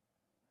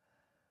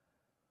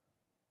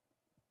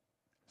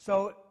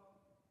 So,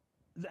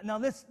 now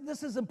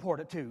this is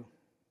important too.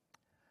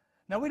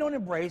 Now, we don't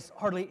embrace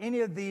hardly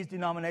any of these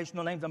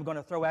denominational names I'm going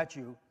to throw at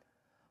you.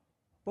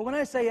 But when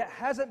I say it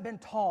hasn't been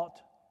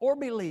taught or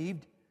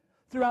believed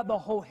throughout the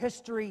whole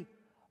history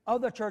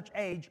of the church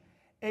age,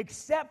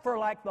 except for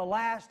the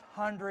last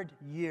 100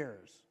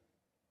 years.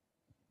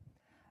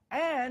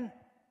 And,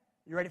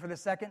 you ready for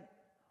this second?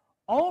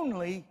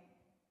 Only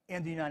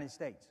in the United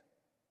States.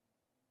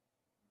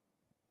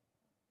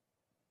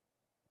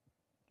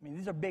 I mean,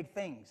 these are big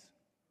things.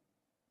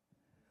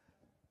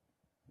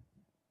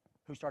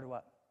 Who started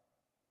what?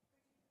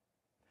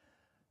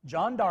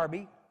 John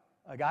Darby,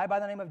 a guy by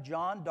the name of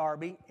John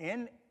Darby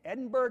in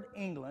Edinburgh,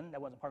 England.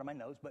 That wasn't part of my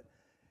notes, but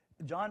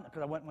John,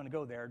 because I wouldn't want to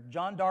go there.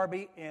 John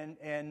Darby in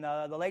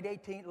the late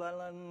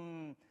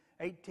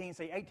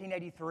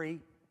 1883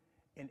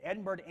 in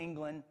Edinburgh,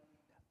 England,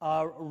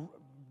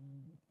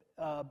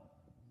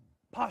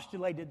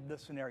 postulated the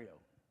scenario.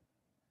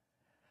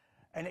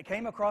 And it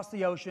came across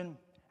the ocean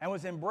and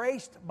was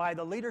embraced by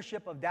the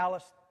leadership of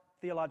Dallas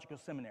Theological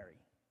Seminary.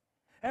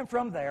 And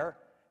from there,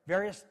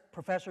 various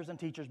professors and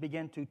teachers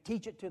began to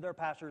teach it to their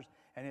pastors,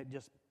 and it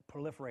just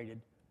proliferated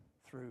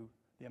through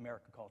the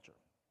American culture.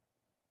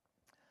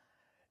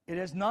 It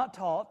is not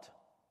taught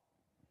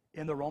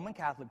in the Roman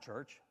Catholic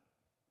Church.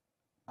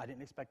 I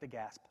didn't expect a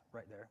gasp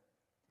right there.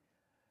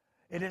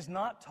 It is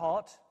not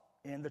taught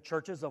in the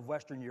churches of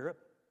Western Europe.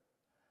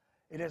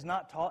 It is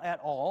not taught at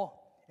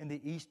all in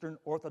the Eastern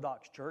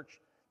Orthodox Church,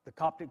 the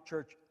Coptic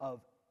Church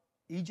of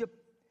Egypt,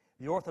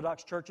 the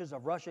Orthodox churches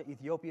of Russia,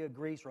 Ethiopia,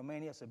 Greece,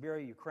 Romania,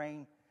 Siberia,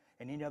 Ukraine,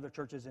 and any other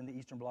churches in the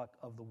Eastern Bloc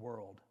of the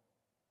world.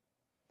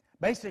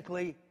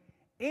 Basically,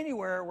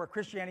 anywhere where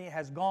Christianity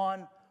has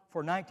gone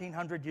for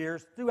 1900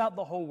 years throughout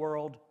the whole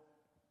world,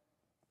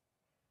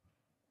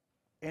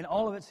 in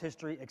all of its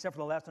history, except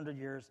for the last 100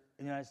 years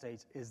in the United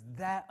States, is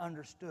that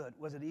understood?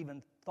 Was it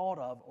even thought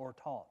of or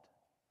taught?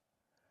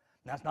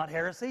 That's not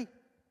heresy,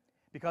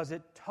 because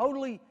it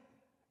totally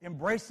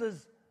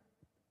embraces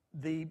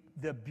the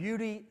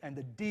beauty and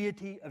the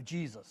deity of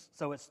Jesus.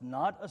 So it's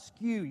not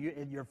askew.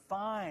 You're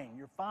fine.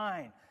 You're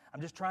fine.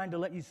 I'm just trying to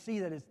let you see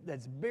that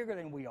that's bigger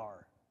than we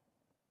are.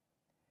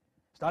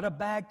 It's not a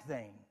bad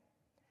thing.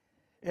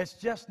 It's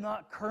just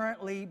not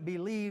currently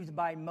believed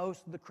by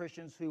most of the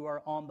Christians who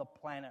are on the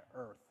planet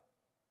Earth.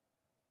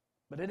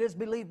 But it is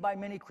believed by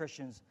many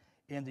Christians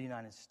in the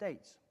United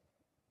States.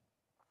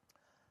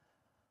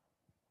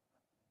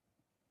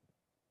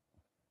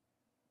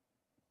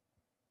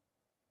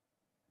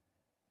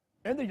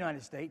 In the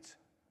United States,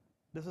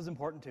 this is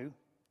important too.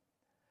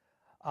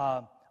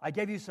 I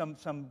gave you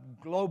some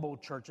global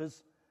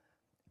churches,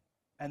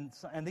 and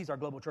these are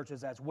global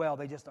churches as well.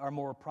 They just are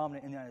more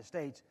prominent in the United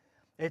States.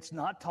 It's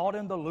not taught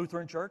in the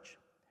Lutheran Church.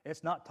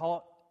 It's not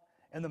taught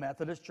in the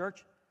Methodist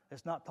Church.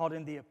 It's not taught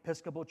in the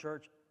Episcopal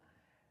Church.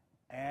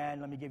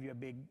 And let me give you a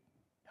big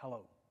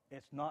hello.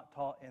 It's not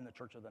taught in the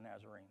Church of the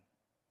Nazarene.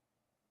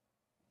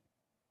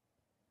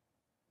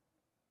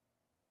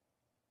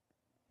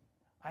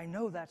 I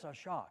know that's a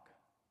shock.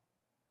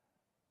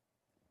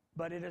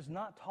 But it is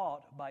not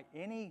taught by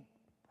any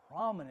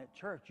prominent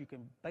church you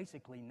can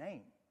basically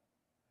name,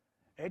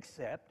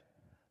 except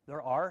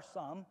there are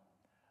some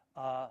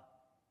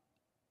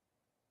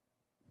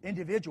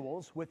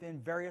individuals within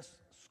various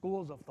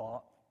schools of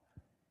thought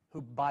who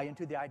buy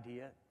into the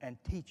idea and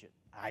teach it.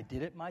 I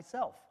did it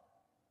myself.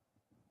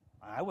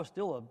 I was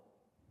still an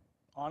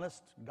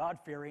honest,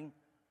 God-fearing,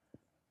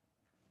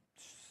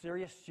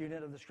 serious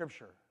student of the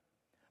Scripture.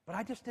 But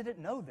I just didn't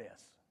know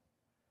this.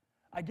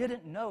 I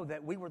didn't know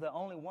that we were the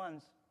only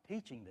ones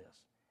teaching this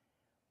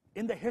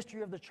in the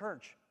history of the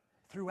church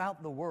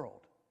throughout the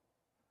world.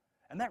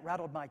 And that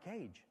rattled my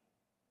cage.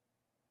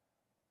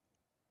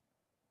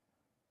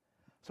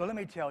 So let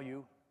me tell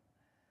you,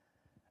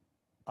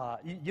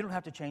 you don't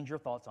have to change your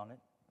thoughts on it.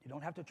 You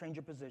don't have to change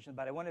your position,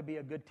 but I want to be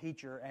a good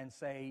teacher and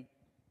say,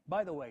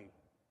 by the way,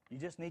 you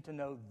just need to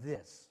know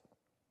this.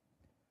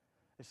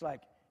 It's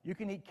like, you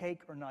can eat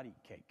cake or not eat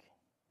cake.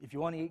 If you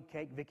want to eat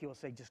cake, Vicki will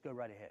say, just go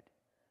right ahead.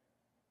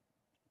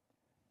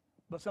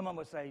 But someone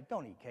would say,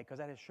 don't eat cake because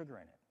that has sugar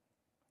in it.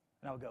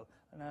 And I would go,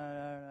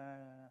 no.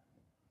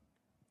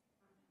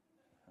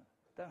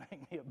 Don't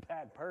make me a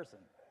bad person,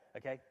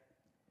 okay?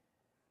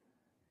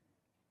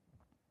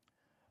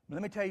 But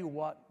let me tell you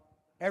what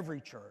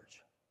every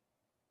church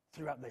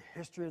throughout the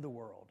history of the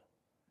world,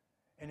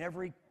 in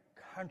every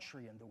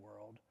country in the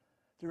world,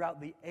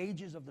 throughout the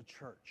ages of the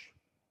church,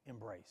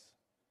 embrace.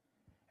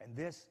 And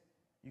this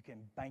you can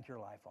bank your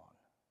life on.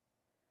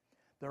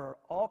 There are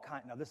all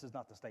kinds, now this is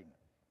not the statement,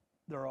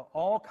 there are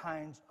all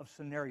kinds of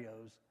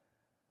scenarios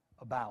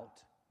about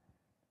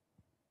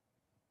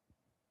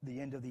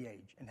the end of the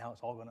age and how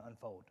it's all going to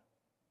unfold.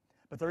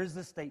 But there is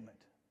this statement.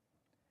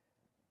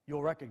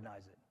 You'll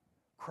recognize it.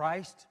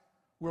 Christ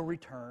will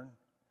return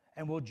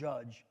and will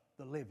judge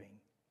the living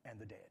and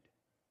the dead.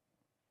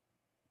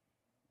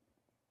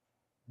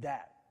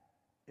 That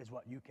is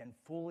what you can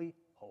fully,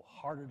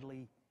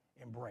 wholeheartedly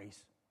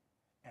embrace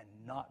and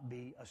not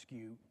be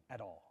askew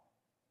at all.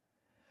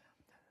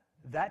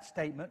 That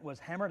statement was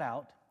hammered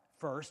out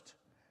first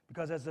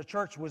because as the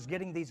church was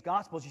getting these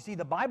gospels, you see,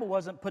 the Bible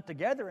wasn't put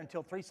together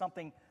until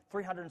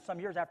 300 and some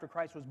years after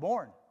Christ was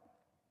born.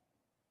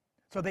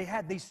 So they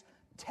had these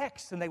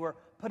texts and they were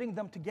putting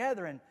them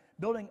together and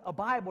building a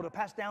Bible to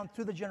pass down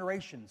through the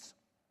generations.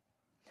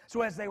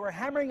 So as they were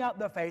hammering out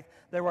the faith,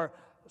 there were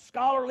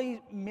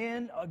scholarly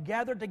men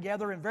gathered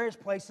together in various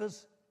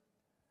places,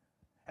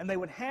 and they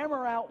would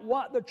hammer out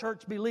what the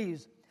church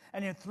believes.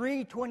 And in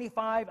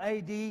 325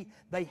 AD,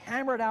 they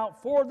hammered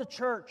out for the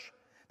church,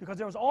 because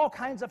there was all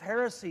kinds of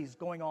heresies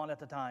going on at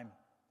the time.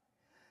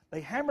 They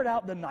hammered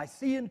out the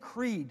Nicene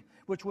Creed,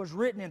 which was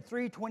written in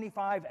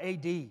 325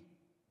 AD.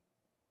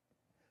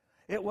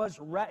 It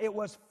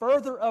was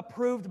further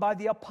approved by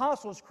the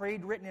Apostles'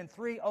 Creed, written in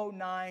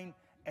 309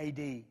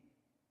 AD.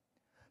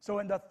 So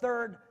in the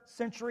 3rd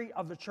century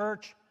of the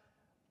church,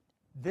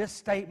 this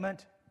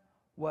statement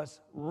was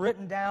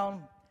written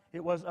down,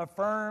 it was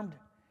affirmed,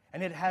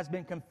 and it has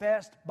been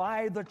confessed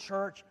by the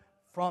church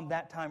from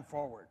that time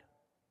forward.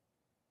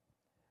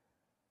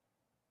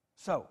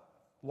 So,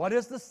 what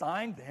is the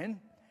sign then?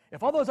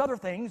 If all those other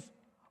things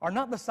are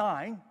not the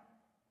sign,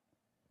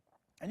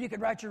 and you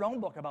could write your own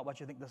book about what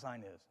you think the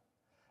sign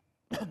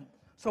is.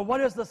 So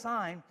what is the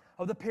sign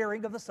of the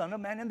appearing of the Son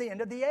of Man in the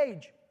end of the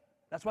age?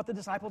 That's what the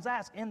disciples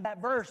ask in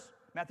that verse,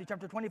 Matthew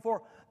chapter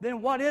 24.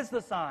 Then what is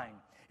the sign?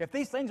 If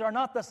these things are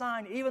not the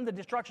sign, even the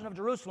destruction of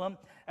Jerusalem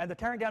and the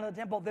tearing down of the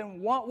temple,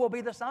 then what will be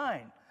the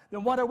sign?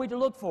 Then what are we to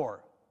look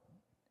for?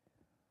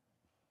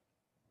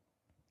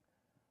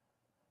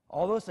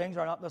 All those things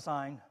are not the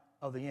sign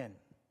of the end.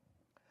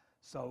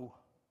 So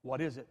what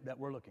is it that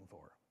we're looking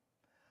for?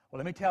 Well,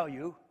 let me tell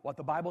you what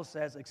the Bible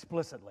says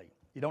explicitly.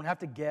 You don't have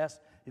to guess.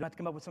 You don't have to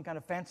come up with some kind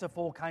of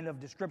fanciful kind of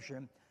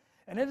description.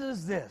 And it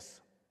is this,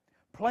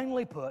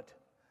 plainly put,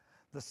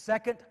 the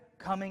second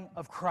coming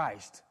of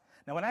Christ.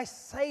 Now, when I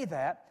say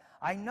that,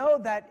 I know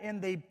that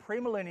in the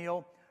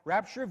premillennial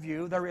rapture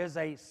view, there is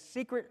a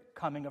secret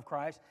coming of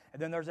Christ,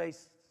 and then there's a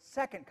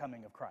second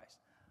coming of Christ.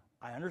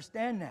 I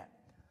understand that.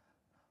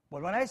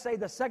 But when I say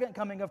the second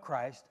coming of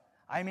Christ,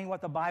 I mean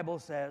what the Bible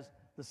says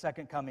the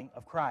second coming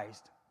of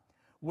Christ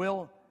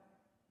will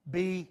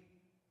be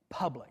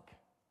public.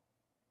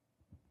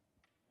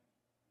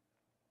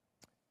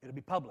 It'll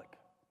be public.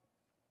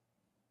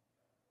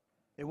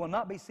 It will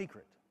not be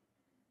secret.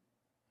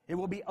 It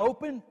will be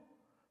open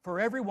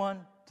for everyone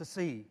to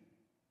see,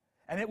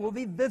 and it will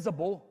be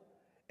visible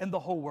in the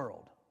whole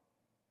world.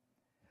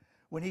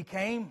 When he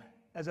came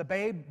as a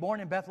babe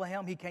born in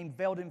Bethlehem, he came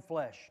veiled in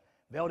flesh.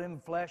 Veiled in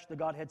flesh, the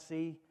Godhead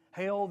see.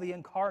 Hail the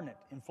incarnate,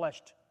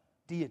 enfleshed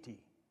deity.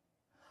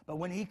 But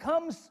when he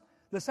comes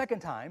the second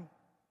time,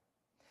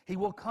 he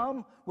will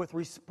come with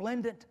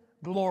resplendent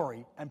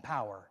glory and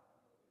power.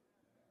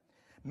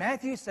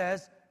 Matthew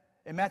says,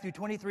 in Matthew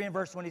 23 and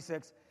verse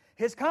 26,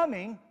 his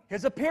coming,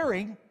 his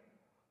appearing,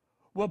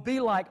 will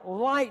be like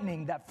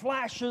lightning that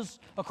flashes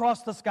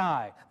across the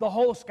sky, the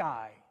whole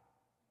sky.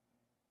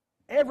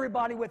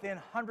 Everybody within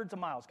hundreds of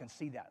miles can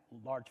see that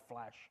large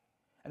flash.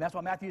 And that's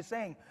what Matthew is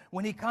saying.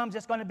 When he comes,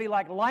 it's going to be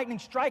like lightning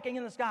striking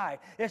in the sky.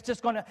 He's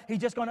just going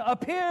to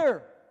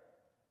appear.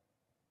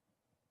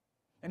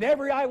 And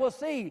every eye will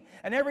see,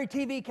 and every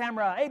TV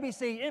camera,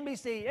 ABC,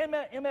 NBC,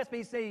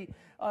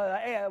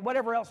 MSNBC,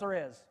 whatever else there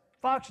is,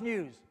 Fox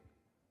News,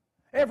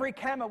 every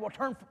camera will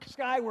turn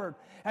skyward.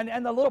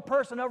 And the little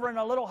person over in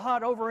a little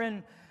hut over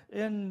in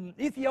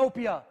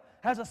Ethiopia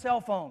has a cell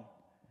phone.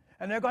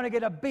 And they're going to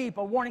get a beep,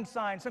 a warning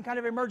sign, some kind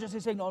of emergency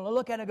signal. And they'll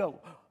look at it and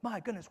go,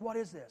 my goodness, what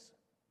is this?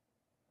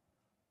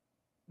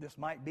 This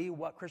might be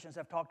what Christians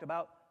have talked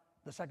about,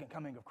 the second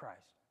coming of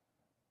Christ.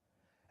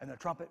 And the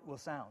trumpet will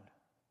sound.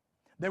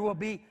 There will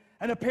be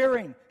an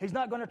appearing. He's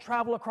not going to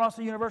travel across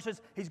the universes.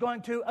 He's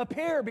going to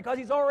appear because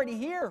he's already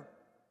here.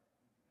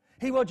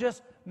 He will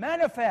just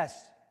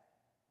manifest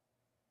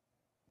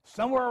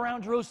somewhere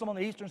around Jerusalem on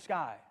the eastern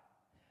sky.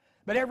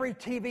 But every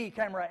TV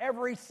camera,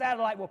 every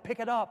satellite will pick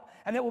it up,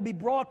 and it will be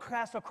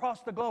broadcast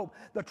across the globe.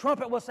 The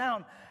trumpet will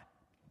sound,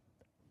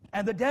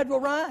 and the dead will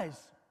rise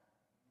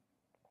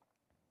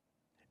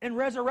in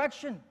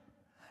resurrection.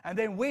 And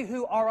then we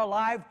who are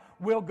alive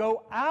will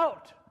go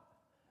out.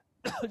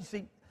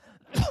 See,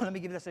 let me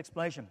give you this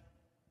explanation.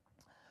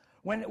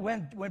 When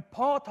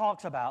Paul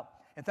talks about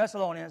in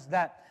Thessalonians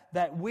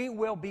that we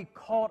will be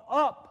caught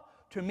up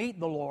to meet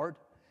the Lord,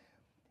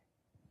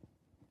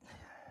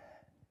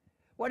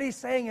 what he's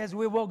saying is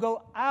we will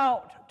go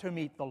out to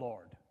meet the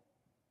Lord.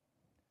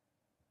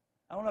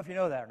 I don't know if you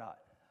know that or not,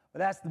 but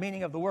that's the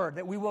meaning of the word,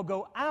 that we will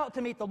go out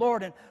to meet the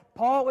Lord. And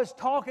Paul was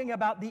talking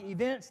about the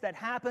events that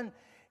happened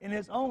in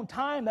his own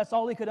time. That's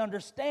all he could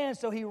understand.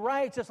 So he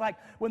writes, it's like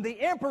when the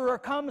emperor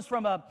comes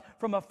from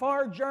a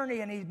far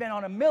journey and he's been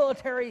on a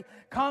military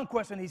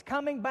conquest and he's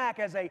coming back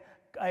as a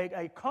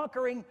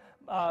conquering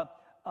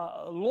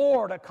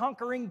Lord, a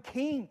conquering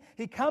king.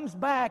 He comes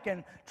back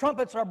and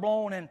trumpets are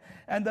blown and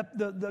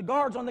the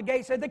guards on the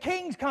gate said, the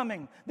king's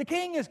coming. The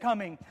king is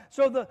coming.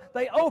 So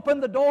they open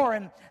the door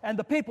and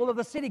the people of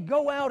the city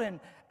go out and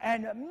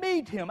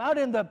meet him out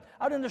in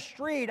the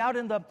street, out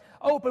in the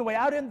open way,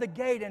 out in the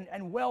gate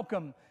and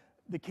welcome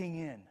the king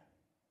in.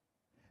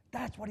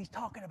 That's what he's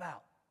talking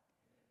about.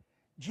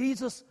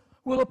 Jesus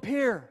will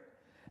appear.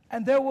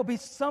 And there will be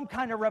some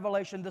kind of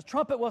revelation. The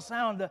trumpet will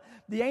sound.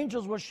 The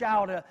angels will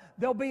shout.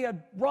 There'll be a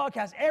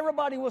broadcast.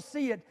 Everybody will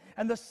see it.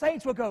 And the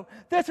saints will go,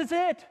 this is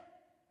it.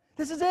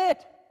 This is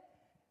it.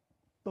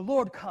 The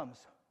Lord comes.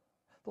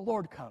 The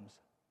Lord comes.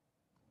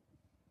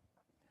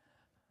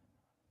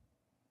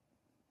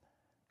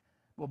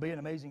 Will be an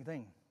amazing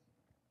thing.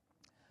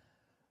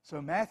 So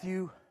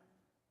Matthew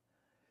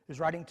is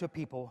writing to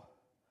people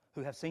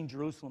who have seen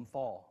Jerusalem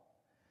fall.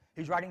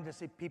 He's writing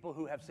to people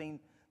who have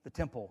seen the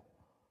temple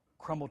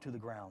crumble to the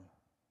ground,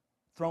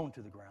 thrown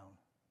to the ground.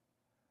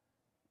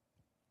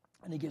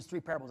 And he gives three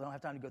parables. I don't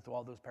have time to go through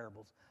all those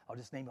parables. I'll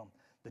just name them.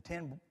 The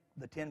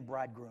 10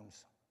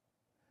 bridegrooms,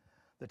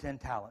 the 10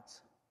 talents,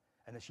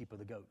 and the sheep of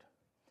the goat.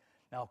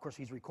 Now, of course,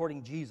 he's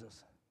recording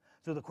Jesus.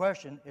 So the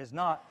question is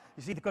not,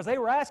 you see, because they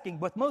were asking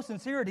with most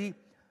sincerity,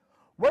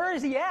 where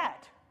is he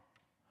at?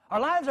 Our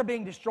lives are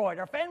being destroyed.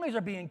 Our families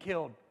are being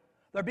killed.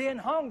 They're being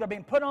hung. They're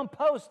being put on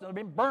posts. They're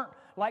being burnt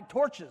like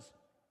torches.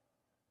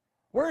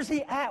 Where is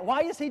he at?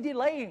 Why is he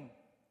delaying?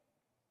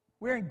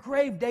 We're in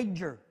grave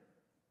danger.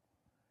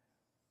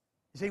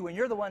 You see, when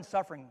you're the one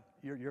suffering,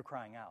 you're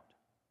crying out.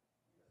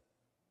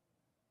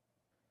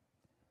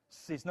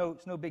 See, it's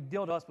no big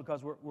deal to us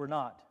because we're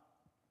not.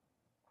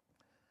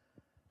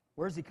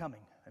 Where's he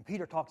coming? And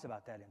Peter talks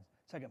about that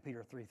in 2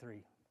 Peter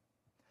 3:3.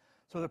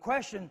 So the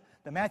question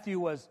that Matthew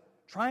was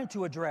trying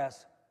to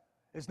address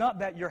is not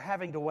that you're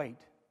having to wait.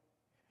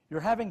 You're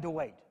having to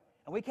wait.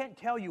 And we can't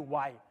tell you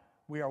why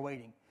we are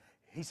waiting.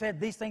 He said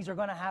these things are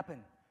going to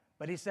happen.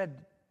 But he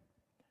said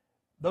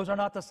those are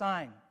not the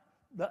sign.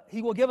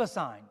 He will give a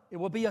sign. It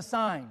will be a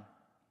sign.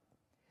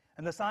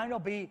 And the sign will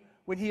be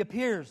when he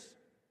appears.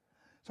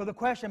 So the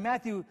question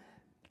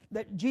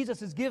that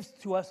Jesus gives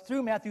to us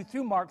through Matthew,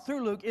 through Mark,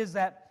 through Luke is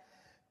that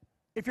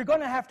if you're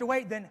going to have to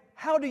wait, then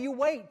how do you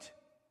wait?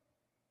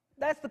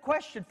 That's the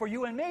question for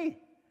you and me.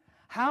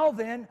 How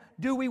then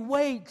do we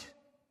wait?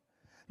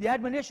 The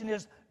admonition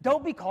is,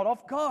 don't be caught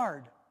off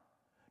guard.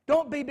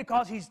 Don't be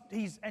because he's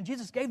and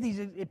Jesus gave these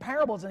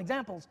parables and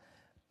examples,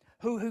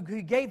 who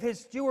gave his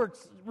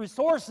stewards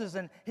resources,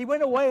 and he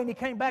went away and he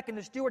came back and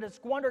the steward had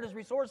squandered his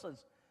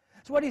resources.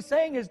 So what he's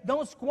saying is,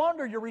 don't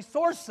squander your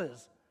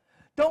resources.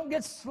 Don't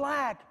get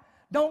slack.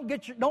 Don't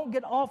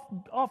get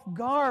off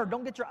guard.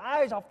 Don't get your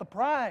eyes off the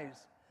prize.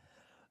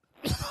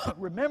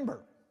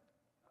 Remember,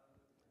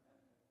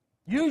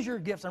 use your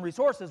gifts and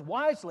resources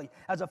wisely.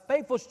 As a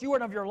faithful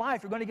steward of your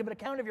life, you're going to give an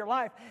account of your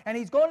life, and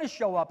he's going to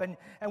show up, and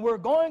we're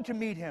going to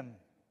meet him.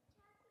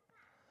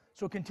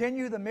 So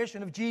continue the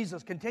mission of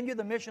Jesus. Continue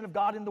the mission of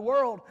God in the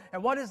world.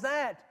 And what is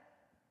that?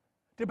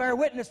 To bear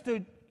witness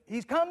to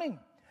he's coming,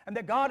 and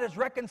that God has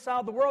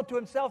reconciled the world to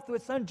himself through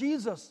his Son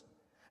Jesus,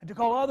 and to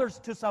call others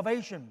to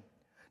salvation,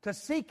 to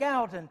seek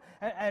out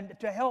and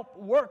to help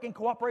work in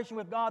cooperation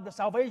with God the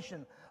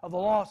salvation of the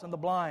lost and the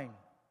blind.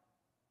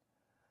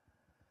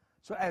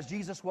 So as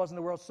Jesus was in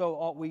the world, so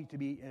ought we to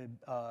be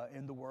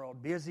in the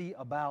world, busy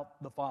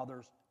about the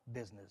Father's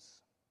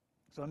business.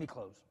 So let me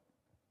close.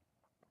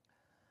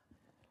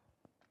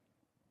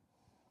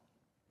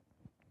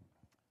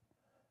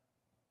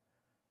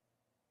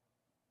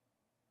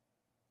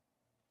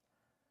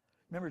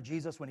 Remember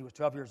Jesus when he was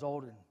 12 years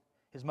old and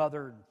his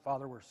mother and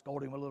father were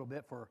scolding him a little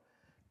bit for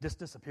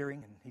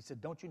disappearing, and he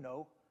said, don't you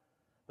know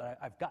that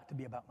I've got to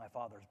be about my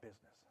Father's business?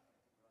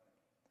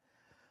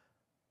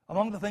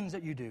 Among the things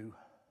that you do,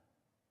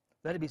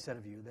 let it be said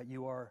of you that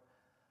you are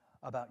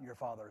about your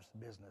Father's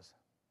business.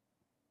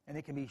 And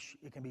it can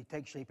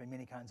take shape in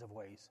many kinds of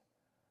ways.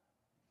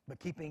 But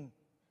keeping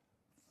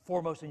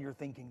foremost in your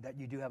thinking that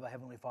you do have a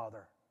Heavenly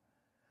Father.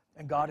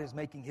 And God is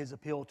making his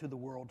appeal to the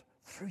world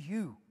through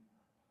you.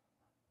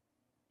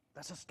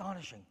 That's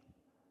astonishing.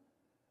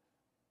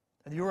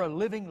 And you're a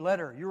living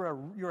letter.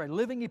 You're a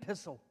living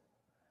epistle.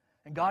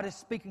 And God is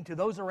speaking to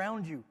those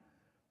around you.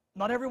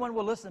 Not everyone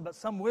will listen, but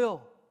some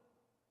will.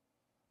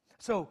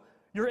 So,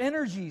 your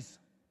energies,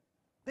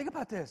 think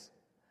about this.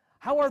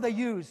 How are they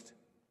used?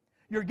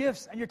 Your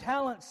gifts and your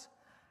talents,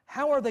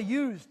 how are they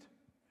used?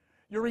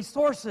 Your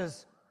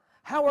resources,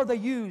 how are they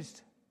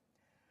used?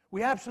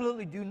 We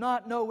absolutely do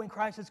not know when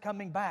Christ is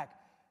coming back.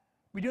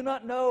 We do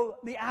not know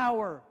the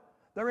hour.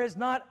 There is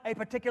not a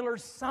particular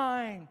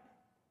sign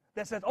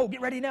that says, oh,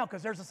 get ready now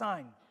because there's a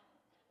sign.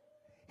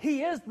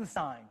 He is the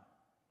sign.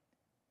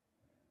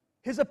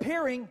 His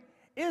appearing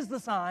is the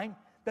sign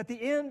that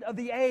the end of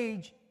the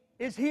age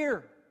is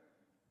here.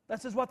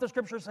 This is what the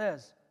Scripture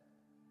says.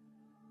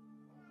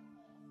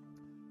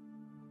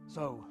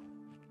 So,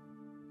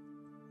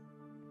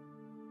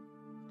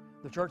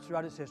 the church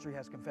throughout its history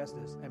has confessed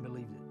this and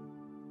believed it.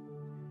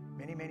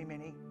 Many, many,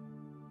 many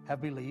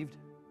have believed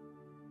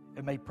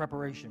and made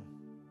preparation.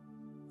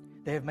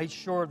 They have made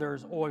sure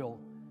there's oil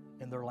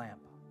in their lamp,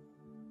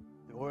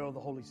 the oil of the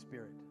Holy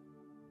Spirit.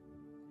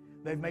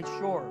 They've made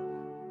sure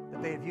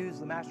that they have used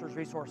the Master's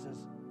resources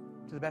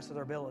to the best of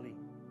their ability.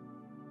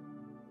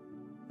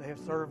 They have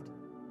served,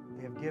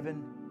 they have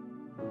given,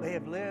 they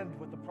have lived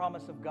with the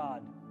promise of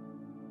God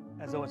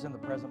as though it's in the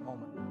present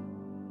moment.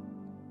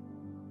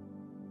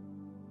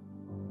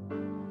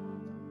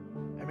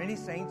 And many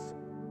saints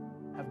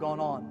have gone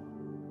on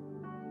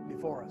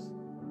before us,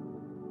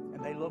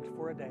 and they looked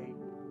for a day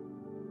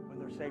when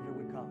their Savior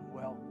would come.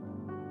 Well,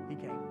 He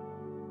came.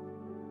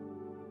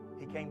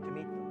 He came to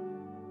meet them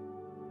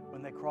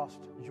when they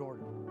crossed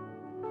Jordan.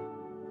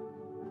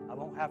 I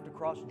won't have to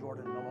cross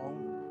Jordan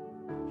alone.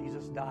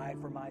 Jesus died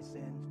for my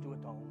sins to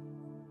atone.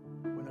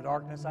 When the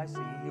darkness I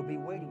see, He'll be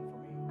waiting for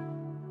me.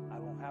 I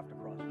won't have to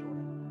cross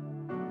Jordan.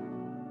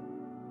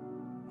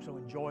 So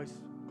when Joyce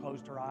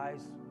closed her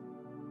eyes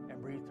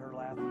and breathed her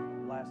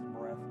last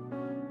breath,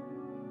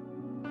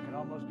 I can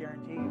almost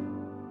guarantee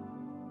you,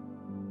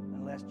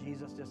 unless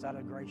Jesus just out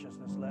of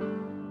graciousness let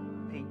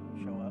Pete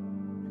show up,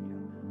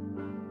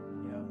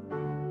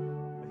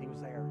 but he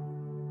was there.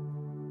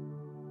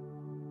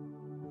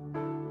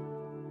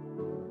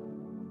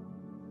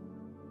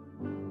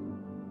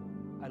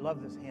 I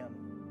love this hymn.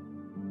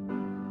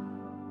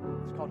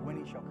 It's called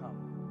When He Shall Come.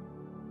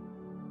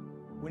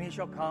 When He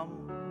shall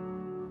come,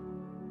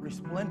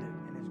 resplendent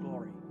in His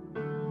glory,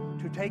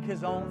 to take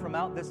His own from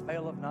out this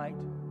veil of night.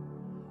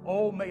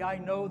 Oh, may I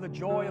know the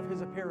joy of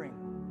His appearing.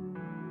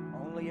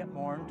 Only early at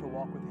morn to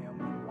walk with him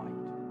in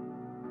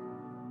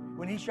white.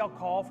 When he shall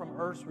call from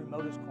earth's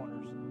remotest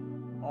corners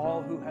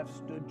all who have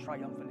stood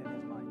triumphant in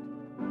his might.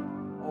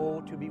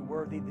 Oh, to be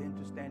worthy then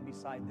to stand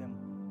beside them,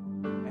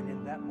 and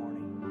in that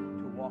morning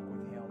to walk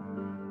with him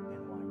in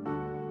white.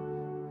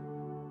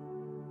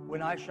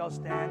 When I shall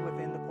stand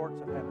within the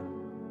courts of heaven,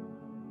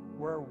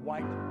 where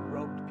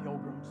white-robed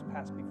pilgrims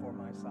pass before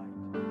my sight.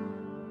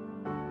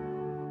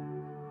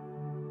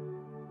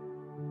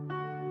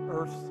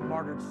 Earth's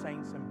martyred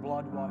saints and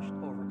blood-washed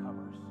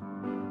overcomers.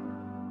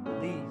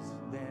 These,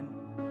 then,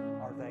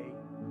 are they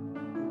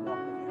who walk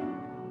with him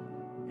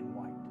in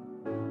white.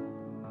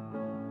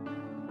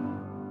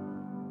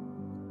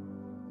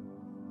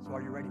 So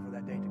are you ready for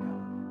that day to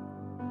come?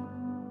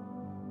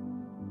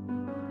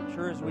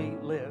 Sure as we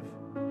live,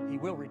 he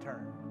will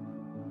return.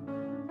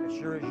 As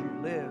sure as you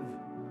live,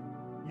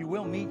 you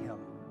will meet him.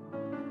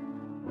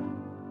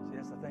 See,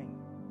 that's the thing.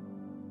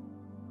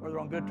 Whether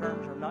on good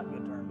terms or not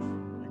good terms,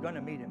 you're going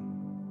to meet him.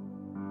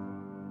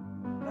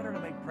 Better to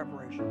make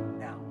preparation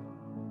now.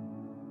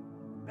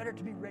 Better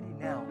to be ready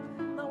now.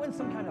 Not in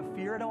some kind of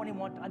fear. I don't even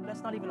want.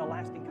 That's not even a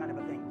lasting kind of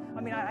a thing.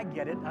 I mean, I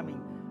get it. I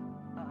mean,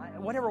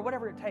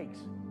 whatever it takes.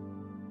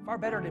 Far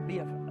better to be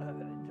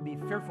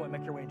fearful and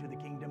make your way into the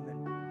kingdom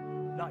than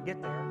not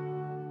get there.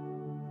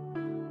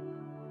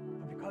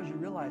 But because you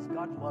realize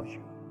God loves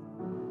you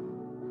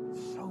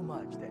so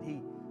much that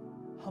he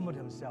humbled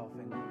himself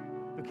and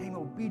became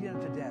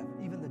obedient to death,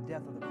 even the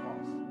death of the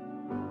cross,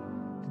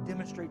 to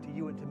demonstrate to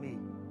you and to me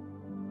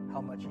how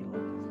much he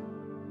loves us.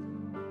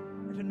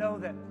 And to know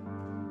that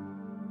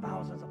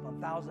thousands upon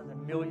thousands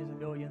and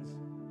millions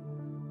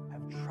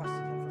have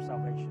trusted him for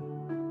salvation,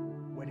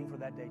 waiting for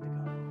that day to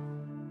come.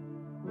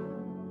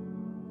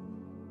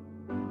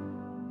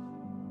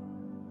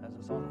 As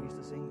the song we used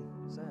to sing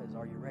says,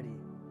 are you ready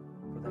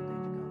for that day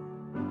to come?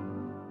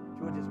 If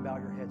you would just bow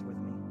your heads with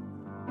me.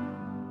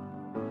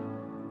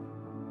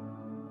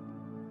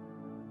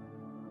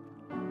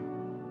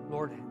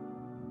 Lord,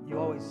 you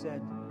always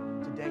said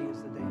today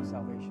is the day of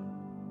salvation.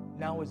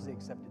 Now is the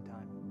accepted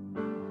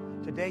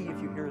time. Today, if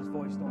you hear his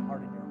voice, don't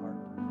harden your heart.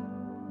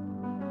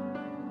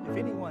 If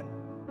anyone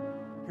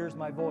hears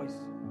my voice,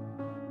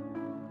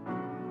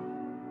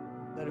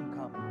 let him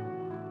come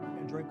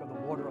and drink of the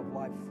water of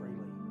life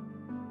freely.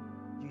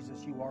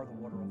 Jesus, you are the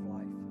water of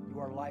life. You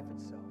are life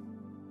itself.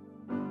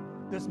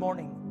 This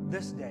morning,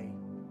 this day,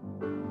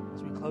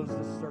 as we close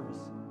this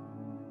service,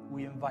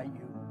 we invite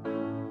you.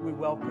 We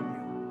welcome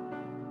you.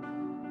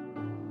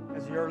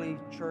 As the early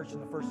church in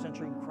the first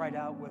century cried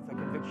out with a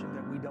conviction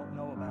that we don't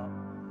know about,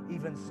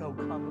 even so,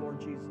 come, Lord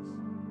Jesus.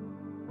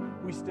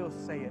 We still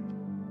say it.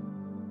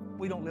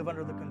 We don't live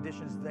under the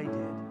conditions they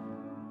did,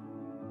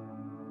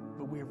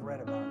 but we have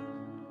read about it.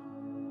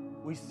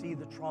 We see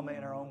the trauma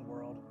in our own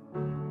world.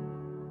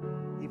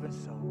 Even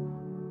so,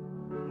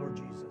 Lord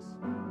Jesus,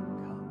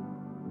 come.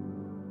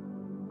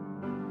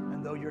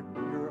 And though you're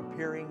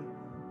appearing,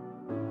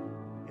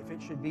 if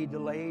it should be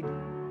delayed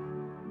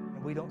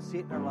and we don't see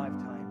it in our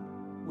lifetime,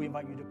 we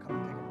invite you to come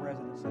and take up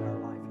residence in our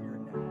life here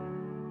and now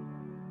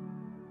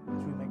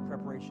as we make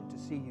preparation to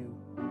see you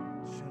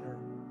sooner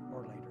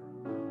or later.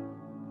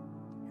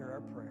 Hear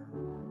our prayer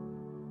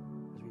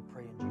as we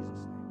pray in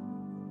Jesus' name.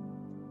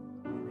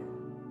 Amen.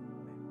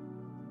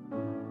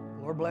 Amen.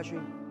 The Lord bless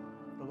you.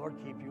 The Lord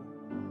keep you.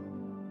 And you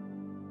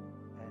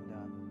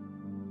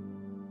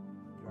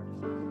are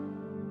dismissed.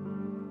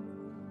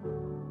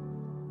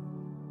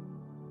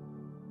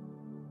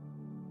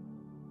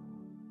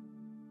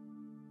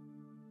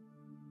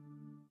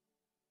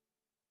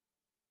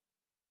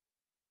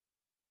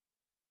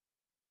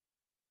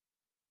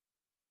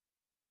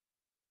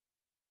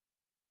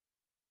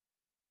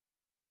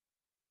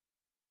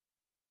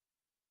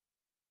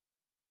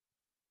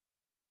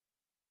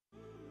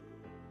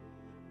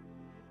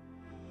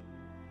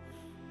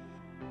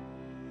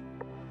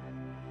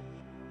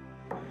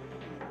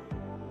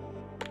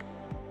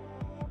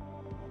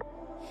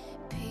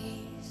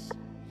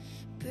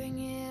 Bring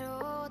it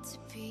all to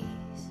peace.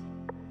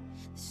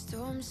 The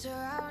storm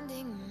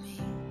surrounding me,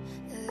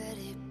 let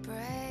it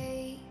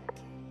break.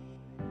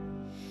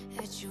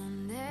 At your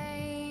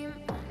name.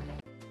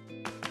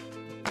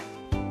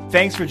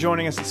 Thanks for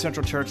joining us at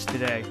Central Church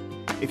today.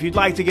 If you'd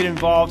like to get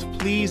involved,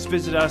 please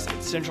visit us at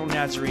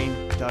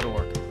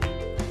centralnazarene.org.